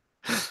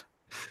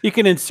 You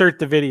can insert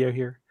the video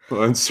here.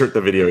 We'll insert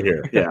the video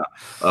here. Yeah.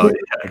 Yeah,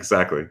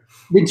 exactly.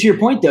 Then to your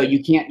point, though,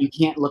 you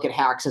can't look at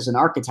hacks as an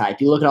archetype.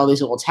 You look at all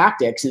these little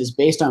tactics, and it's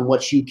based on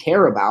what you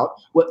care about,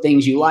 what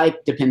things you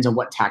like, depends on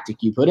what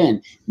tactic you put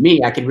in.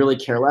 Me, I could really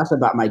care less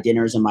about my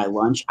dinners and my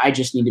lunch. I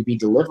just need to be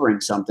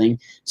delivering something.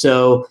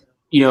 So,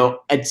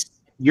 it's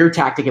your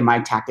tactic and my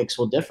tactics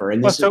will differ.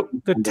 And so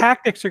the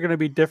tactics are going to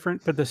be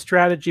different, but the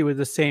strategy was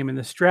the same. And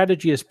the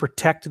strategy is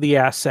protect the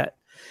asset.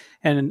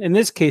 And in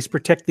this case,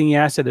 protecting the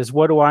asset is,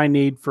 what do I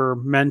need for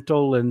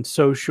mental and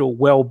social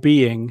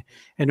well-being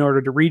in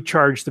order to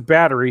recharge the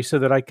battery so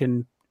that I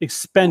can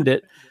expend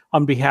it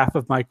on behalf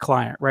of my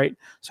client, right?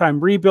 So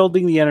I'm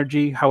rebuilding the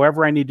energy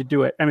however I need to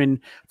do it. I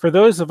mean, for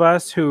those of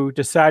us who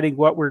deciding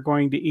what we're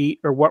going to eat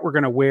or what we're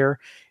going to wear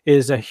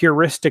is a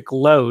heuristic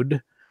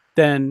load,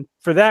 then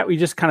for that, we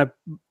just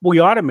we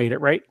automate it,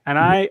 right? And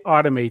I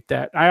automate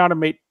that. I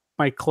automate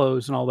my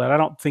clothes and all that. I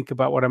don't think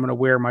about what I'm going to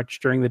wear much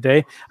during the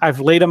day.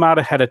 I've laid them out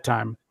ahead of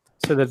time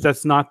so that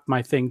that's not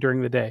my thing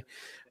during the day.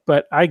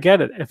 But I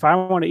get it. If I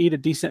want to eat a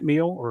decent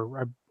meal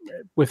or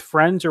with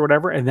friends or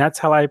whatever. And that's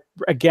how I,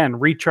 again,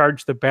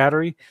 recharge the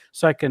battery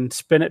so I can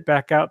spin it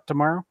back out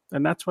tomorrow.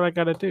 And that's what I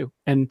got to do.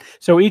 And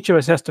so each of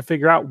us has to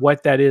figure out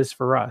what that is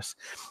for us.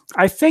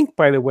 I think,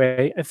 by the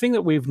way, a thing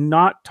that we've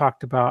not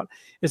talked about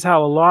is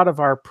how a lot of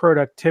our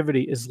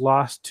productivity is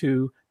lost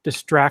to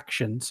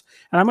distractions.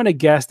 And I'm going to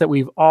guess that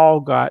we've all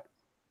got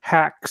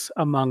hacks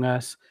among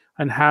us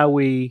on how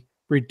we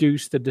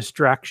reduce the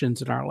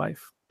distractions in our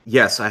life.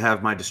 Yes, I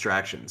have my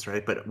distractions,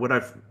 right? But what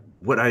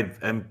I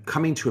am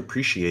coming to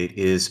appreciate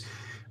is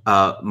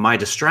my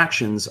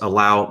distractions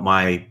allow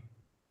my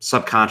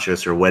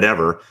subconscious or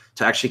whatever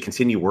to actually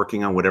continue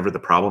working on whatever the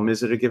problem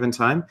is at a given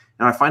time.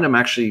 And I find I'm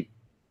actually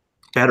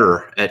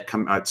better at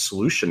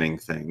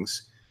solutioning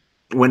things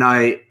when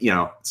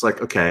it's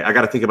like, okay, I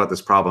got to think about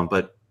this problem,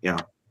 but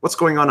what's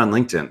going on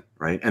LinkedIn,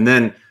 right? And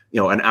then,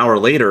 an hour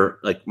later,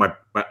 like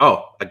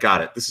oh, I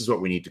got it. This is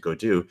what we need to go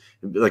do.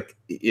 Like,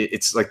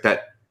 it's like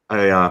that.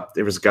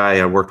 There was a guy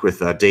I worked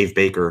with, Dave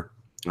Baker,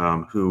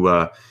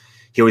 who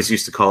he always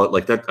used to call it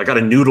like that. I got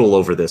to noodle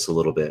over this a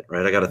little bit,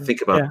 right? I got to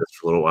think about this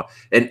for a little while.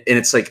 And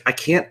it's like,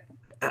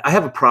 I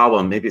have a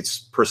problem. Maybe it's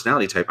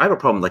personality type. I have a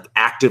problem like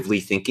actively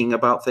thinking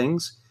about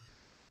things.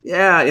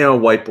 Yeah,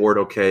 whiteboard,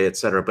 okay, et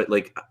cetera. But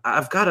like,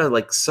 I've got to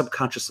like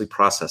subconsciously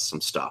process some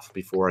stuff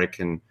before I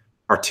can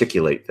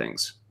articulate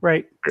things.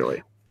 Right.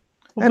 Really.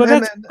 Well,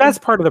 but that's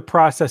part of the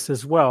process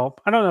as well.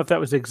 I don't know if that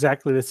was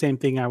exactly the same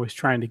thing I was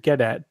trying to get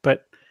at,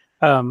 but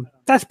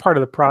that's part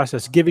of the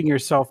process, giving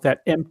yourself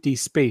that empty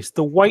space,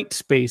 the white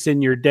space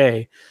in your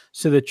day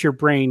so that your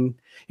brain,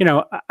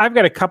 I've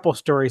got a couple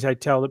stories I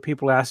tell that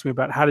people ask me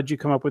about, how did you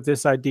come up with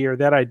this idea or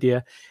that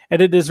idea?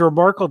 And it is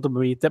remarkable to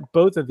me that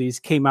both of these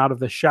came out of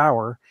the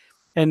shower.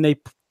 And they,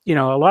 a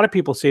lot of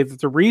people say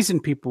that the reason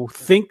people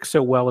think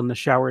so well in the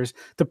shower is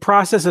the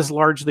process is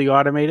largely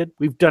automated.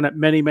 We've done it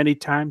many, many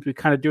times. We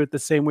kind of do it the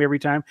same way every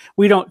time.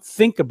 We don't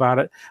think about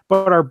it,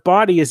 but our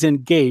body is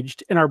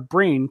engaged and our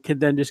brain can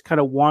then just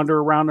kind of wander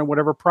around on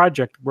whatever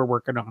project we're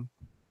working on.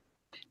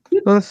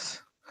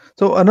 Yes.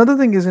 So another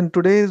thing is, in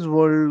today's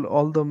world,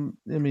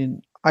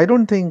 I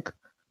don't think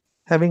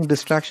having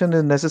distraction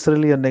is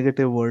necessarily a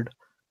negative word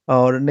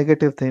or a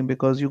negative thing,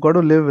 because you got to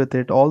live with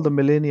it. All the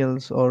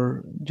millennials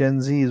or Gen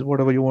Zs,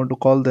 whatever you want to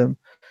call them,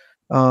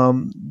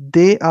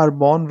 they are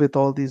born with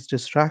all these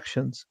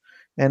distractions.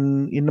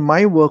 And in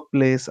my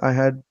workplace, I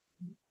had,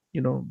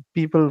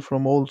 people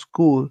from old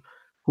school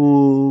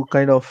who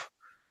kind of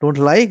don't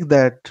like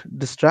that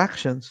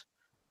distractions.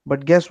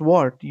 But guess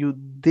what?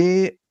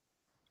 They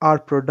are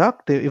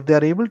productive if they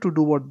are able to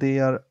do what they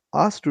are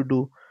asked to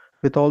do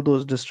with all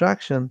those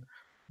distractions.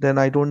 Then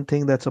I don't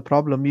think that's a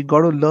problem. You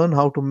got to learn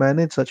how to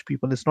manage such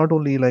people. It's not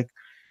only like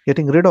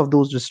getting rid of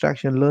those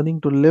distractions. Learning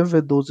to live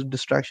with those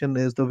distractions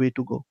is the way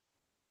to go.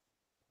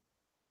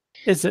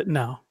 Is it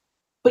now?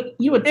 But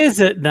is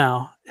it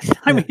now?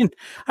 I mean,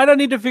 I don't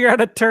need to figure out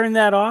how to turn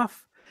that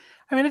off.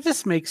 I mean, it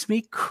just makes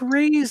me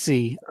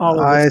crazy.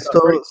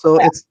 So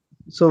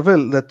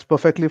Phil, that's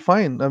perfectly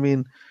fine. I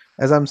mean,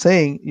 as I'm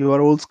saying, you are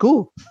old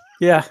school.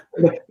 Yeah.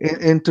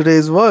 In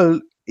today's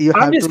world,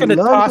 I'm just going to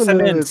toss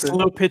him in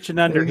slow pitch and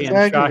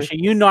underhand, Shashi.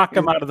 You knock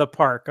him out of the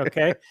park,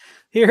 okay?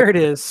 Here it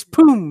is.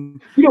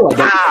 Boom.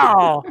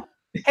 Pow.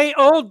 Hey,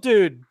 old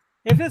dude,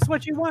 if that's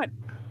what you want,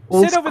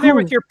 sit over there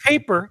with your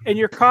paper and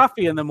your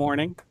coffee in the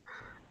morning.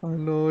 I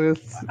know.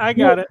 I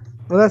got it.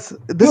 Well, this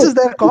is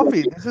their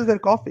coffee. This is their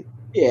coffee.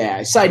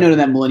 Yeah, side note of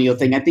that millennial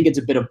thing, I think it's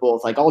a bit of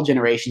both. Like, all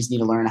generations need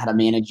to learn how to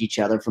manage each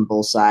other from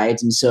both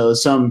sides. And so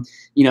some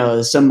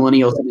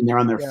millennials sitting there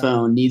on their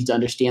phone needs to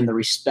understand the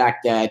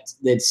respect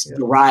that's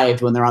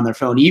derived when they're on their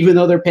phone, even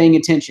though they're paying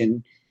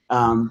attention,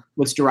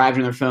 what's derived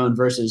on their phone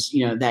versus,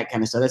 that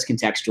kind of stuff. That's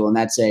contextual. And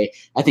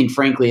I think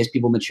frankly, as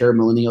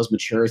millennials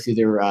mature through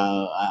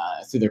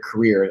their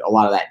career, a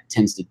lot of that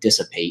tends to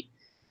dissipate.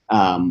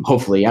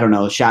 Hopefully, I don't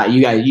know,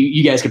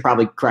 you guys could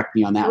probably correct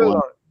me on that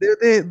one.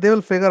 They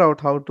will figure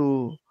out how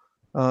to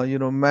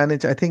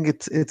manage. I think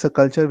it's a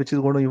culture which is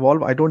going to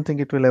evolve. I don't think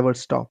it will ever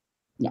stop.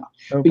 Yeah,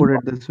 I'll put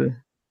it this way.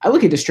 I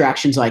look at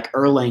distractions like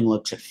Erlang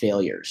looks at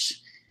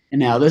failures. And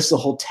now this is a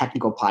whole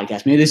technical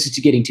podcast. Maybe this is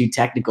getting too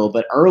technical,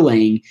 but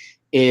Erlang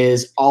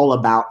is all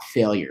about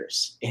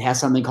failures. It has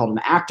something called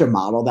an actor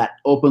model that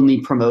openly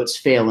promotes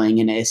failing,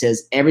 and it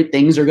says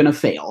things are going to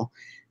fail.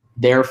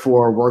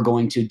 Therefore, we're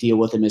going to deal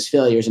with them as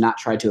failures and not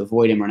try to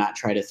avoid them or not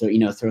try to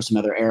throw some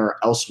other error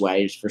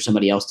elsewhere for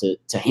somebody else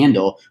to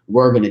handle.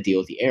 We're going to deal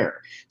with the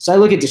error. So I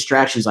look at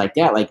distractions like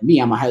that. Like me,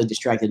 I'm a highly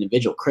distracted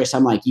individual. Chris,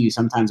 I'm like you.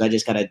 Sometimes I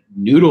just got to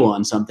noodle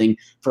on something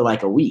for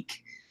like a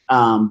week.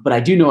 But I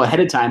do know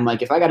ahead of time,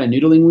 like if I got a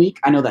noodling week,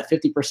 I know that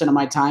 50% of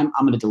my time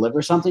I'm going to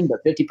deliver something,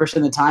 but 50%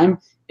 of the time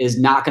is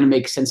not going to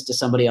make sense to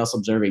somebody else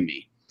observing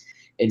me.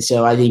 And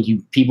so I think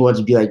people have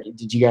to be like,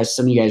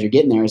 some of you guys are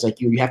getting there. It's like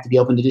you have to be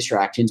open to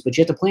distractions, but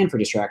you have to plan for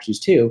distractions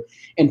too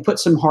and put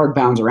some hard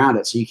bounds around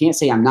it. So you can't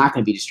say I'm not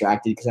going to be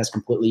distracted because that's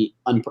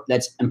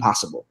that's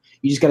impossible.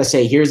 You just got to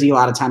say, here's the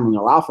amount of time I'm going to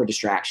allow for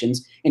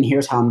distractions and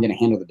here's how I'm going to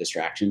handle the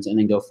distractions and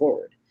then go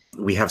forward.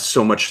 We have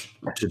so much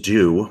to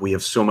do. We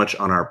have so much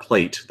on our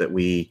plate that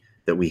we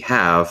that we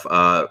have,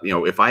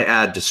 if I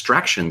add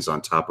distractions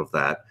on top of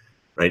that,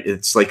 right,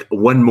 it's like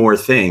one more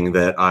thing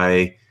that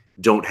I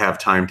don't have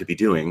time to be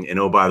doing. And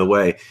oh, by the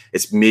way,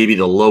 it's maybe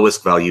the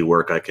lowest value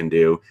work I can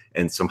do,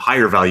 and some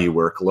higher value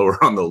work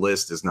lower on the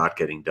list is not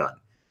getting done.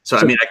 So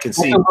I mean, I can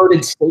see a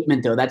loaded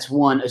statement though. That's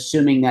one,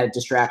 assuming that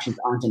distractions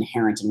aren't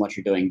inherent in what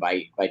you're doing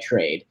by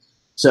trade.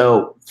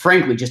 So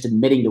frankly, just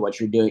admitting to what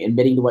you're doing,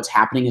 admitting to what's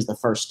happening is the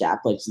first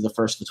step, like it's the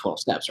first of the 12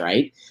 steps,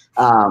 right?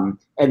 And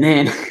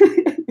then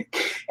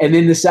and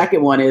then the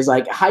second one is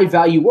like high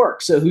value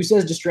work. So who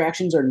says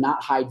distractions are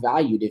not high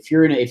valued? If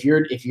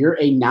you're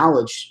a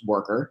knowledge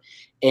worker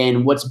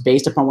and what's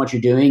based upon what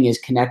you're doing is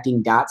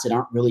connecting dots that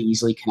aren't really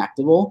easily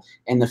connectable,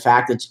 and the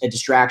fact that a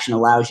distraction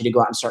allows you to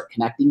go out and start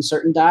connecting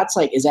certain dots,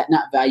 like, is that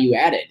not value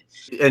added?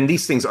 And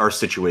these things are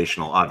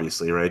situational,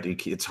 obviously, right?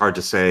 It's hard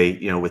to say,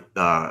 with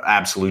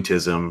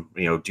absolutism,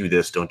 do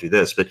this, don't do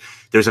this. But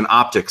there's an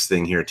optics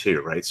thing here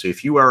too, right? So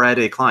if you are at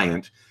a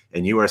client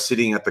and you are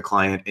sitting at the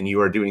client and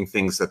you are doing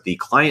things that the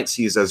client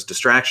sees as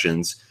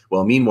distractions,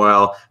 well,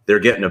 meanwhile, they're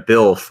getting a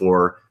bill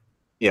for,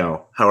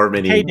 however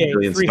many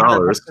millions of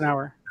dollars an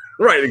hour.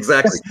 Right,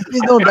 exactly.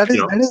 That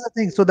is the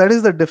thing. So that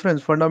is the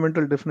difference,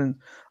 fundamental difference.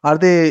 Are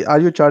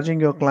you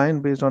charging your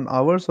client based on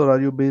hours, or are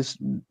you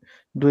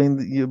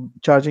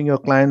charging your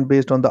client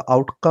based on the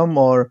outcome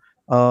or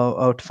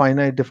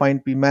finite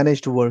defined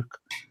managed work?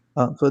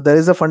 So there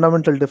is a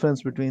fundamental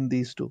difference between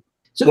these two.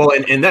 Well,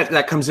 and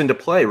that comes into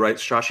play, right,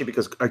 Shashi?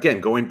 Because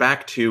again, going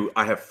back to,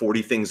 I have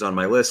 40 things on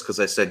my list because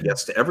I said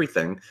yes to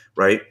everything,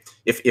 right?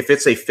 If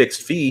it's a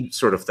fixed fee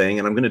sort of thing,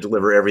 and I'm going to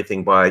deliver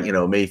everything by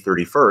May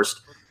 31st,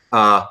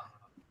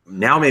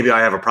 now maybe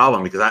I have a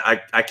problem because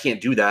I can't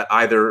do that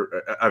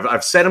either.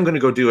 I've said I'm going to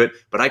go do it,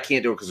 but I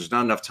can't do it because there's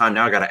not enough time.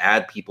 Now I got to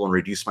add people and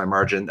reduce my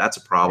margin. That's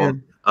a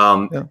problem.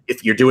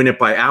 If you're doing it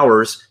by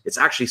hours, it's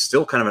actually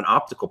still kind of an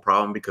optical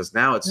problem because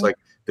now it's like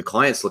the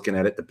client's looking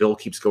at it. The bill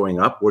keeps going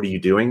up. What are you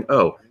doing?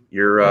 Oh,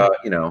 you're,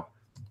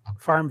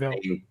 Farmville.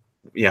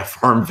 Yeah,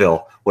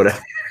 Farmville.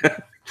 Whatever.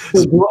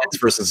 Plants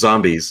versus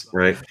zombies,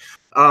 right?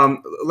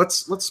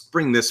 Let's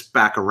bring this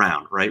back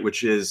around, right?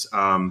 Which is,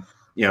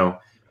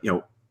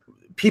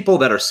 people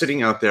that are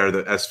sitting out there,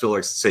 that, as Phil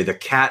likes to say, the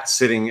cat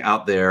sitting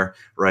out there,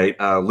 right,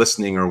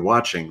 listening or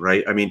watching,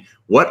 right? I mean,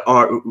 what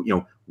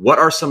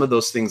are some of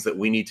those things that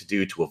we need to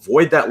do to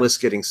avoid that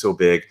list getting so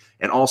big?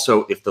 And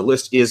also, if the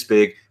list is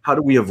big, how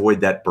do we avoid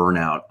that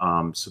burnout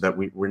so that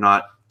we're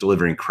not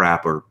delivering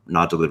crap or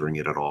not delivering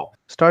it at all?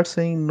 Start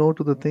saying no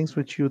to the things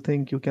which you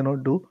think you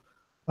cannot do.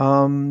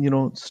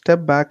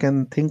 Step back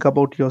and think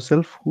about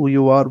yourself, who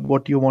you are,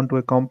 what you want to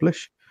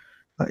accomplish.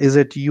 Is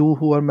it you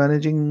who are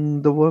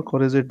managing the work,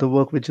 or is it the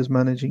work which is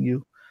managing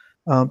you?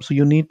 So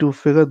you need to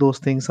figure those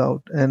things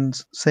out.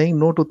 And saying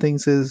no to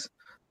things is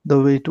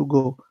the way to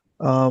go.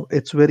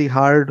 It's very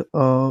hard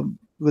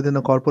within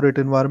a corporate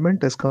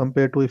environment as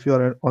compared to if you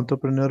are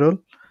entrepreneurial.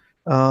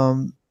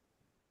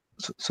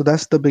 So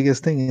that's the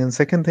biggest thing. And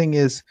second thing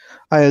is,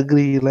 I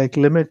agree, like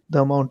limit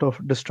the amount of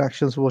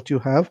distractions what you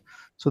have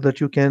so that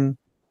you can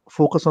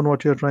focus on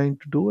what you're trying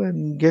to do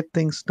and get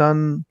things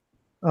done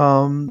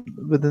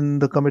within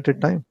the committed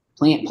time.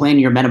 Plan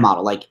your meta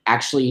model, like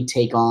actually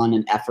take on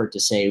an effort to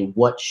say,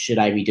 what should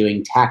I be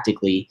doing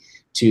tactically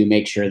to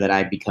make sure that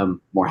I become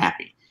more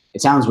happy?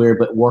 It sounds weird,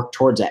 but work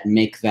towards that and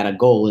make that a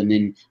goal. And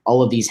then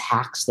all of these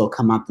hacks, they'll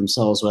come out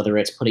themselves, whether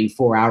it's putting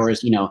 4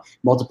 hours,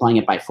 multiplying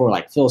it by 4,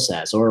 like Phil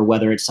says, or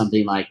whether it's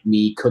something like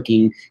me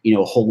cooking, a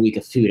whole week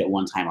of food at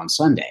one time on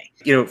Sunday.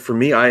 For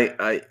me,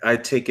 I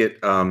take it,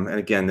 and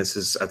again, this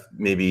is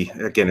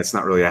again, it's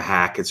not really a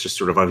hack. It's just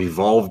sort of, I've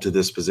evolved to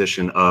this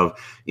position of,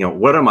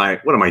 what am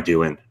I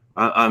doing?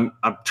 I'm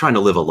trying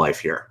to live a life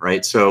here,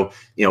 right? So,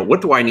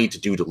 what do I need to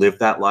do to live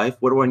that life?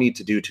 What do I need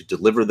to do to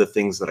deliver the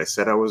things that I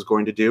said I was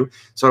going to do?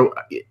 So,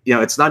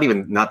 it's not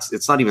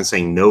even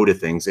saying no to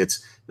things.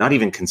 It's not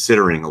even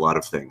considering a lot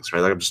of things,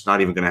 right? Like, I'm just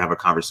not even going to have a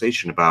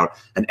conversation about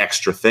an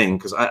extra thing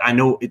because I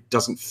know it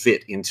doesn't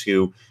fit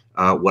into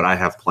what I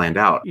have planned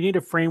out. You need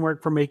a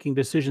framework for making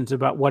decisions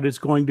about what is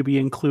going to be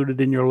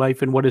included in your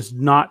life and what is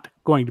not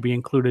going to be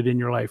included in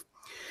your life.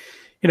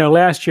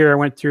 Last year I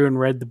went through and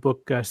read the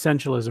book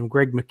Essentialism,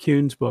 Greg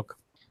McCune's book.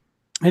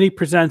 And he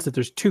presents that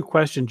there's 2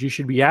 questions you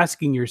should be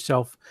asking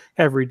yourself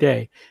every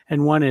day.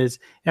 And one is,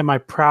 am I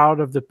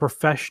proud of the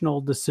professional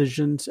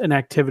decisions and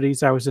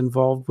activities I was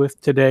involved with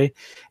today?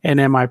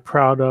 And am I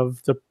proud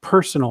of the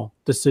personal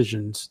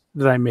decisions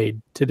that I made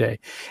today?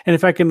 And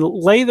if I can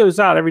lay those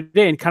out every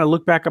day and kind of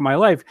look back at my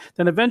life,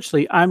 then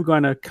eventually I'm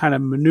going to kind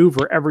of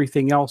maneuver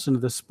everything else into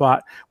the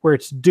spot where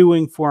it's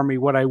doing for me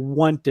what I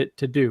want it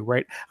to do,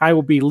 right? I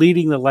will be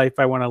leading the life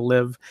I want to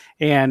live,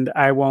 and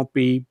I won't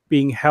be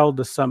being held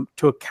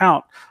to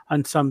account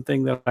on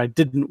something that I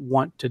didn't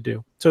want to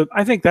do. So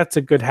I think that's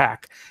a good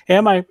hack.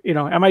 Am I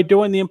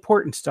doing the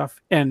important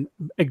stuff and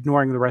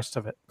ignoring the rest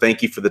of it?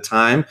 Thank you for the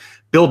time.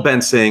 Bill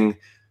Bensing,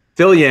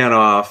 Phil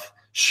Yanoff,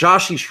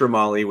 Shashi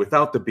Shromali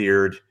without the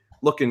beard,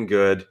 looking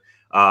good.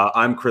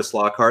 I'm Chris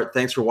Lockhart.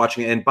 Thanks for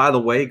watching. And by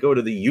the way, go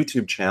to the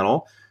YouTube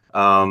channel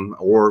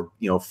or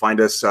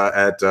find us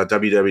at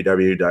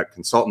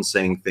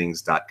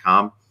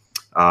www.consultantsayingthings.com.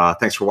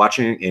 Thanks for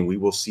watching, and we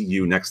will see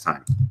you next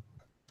time.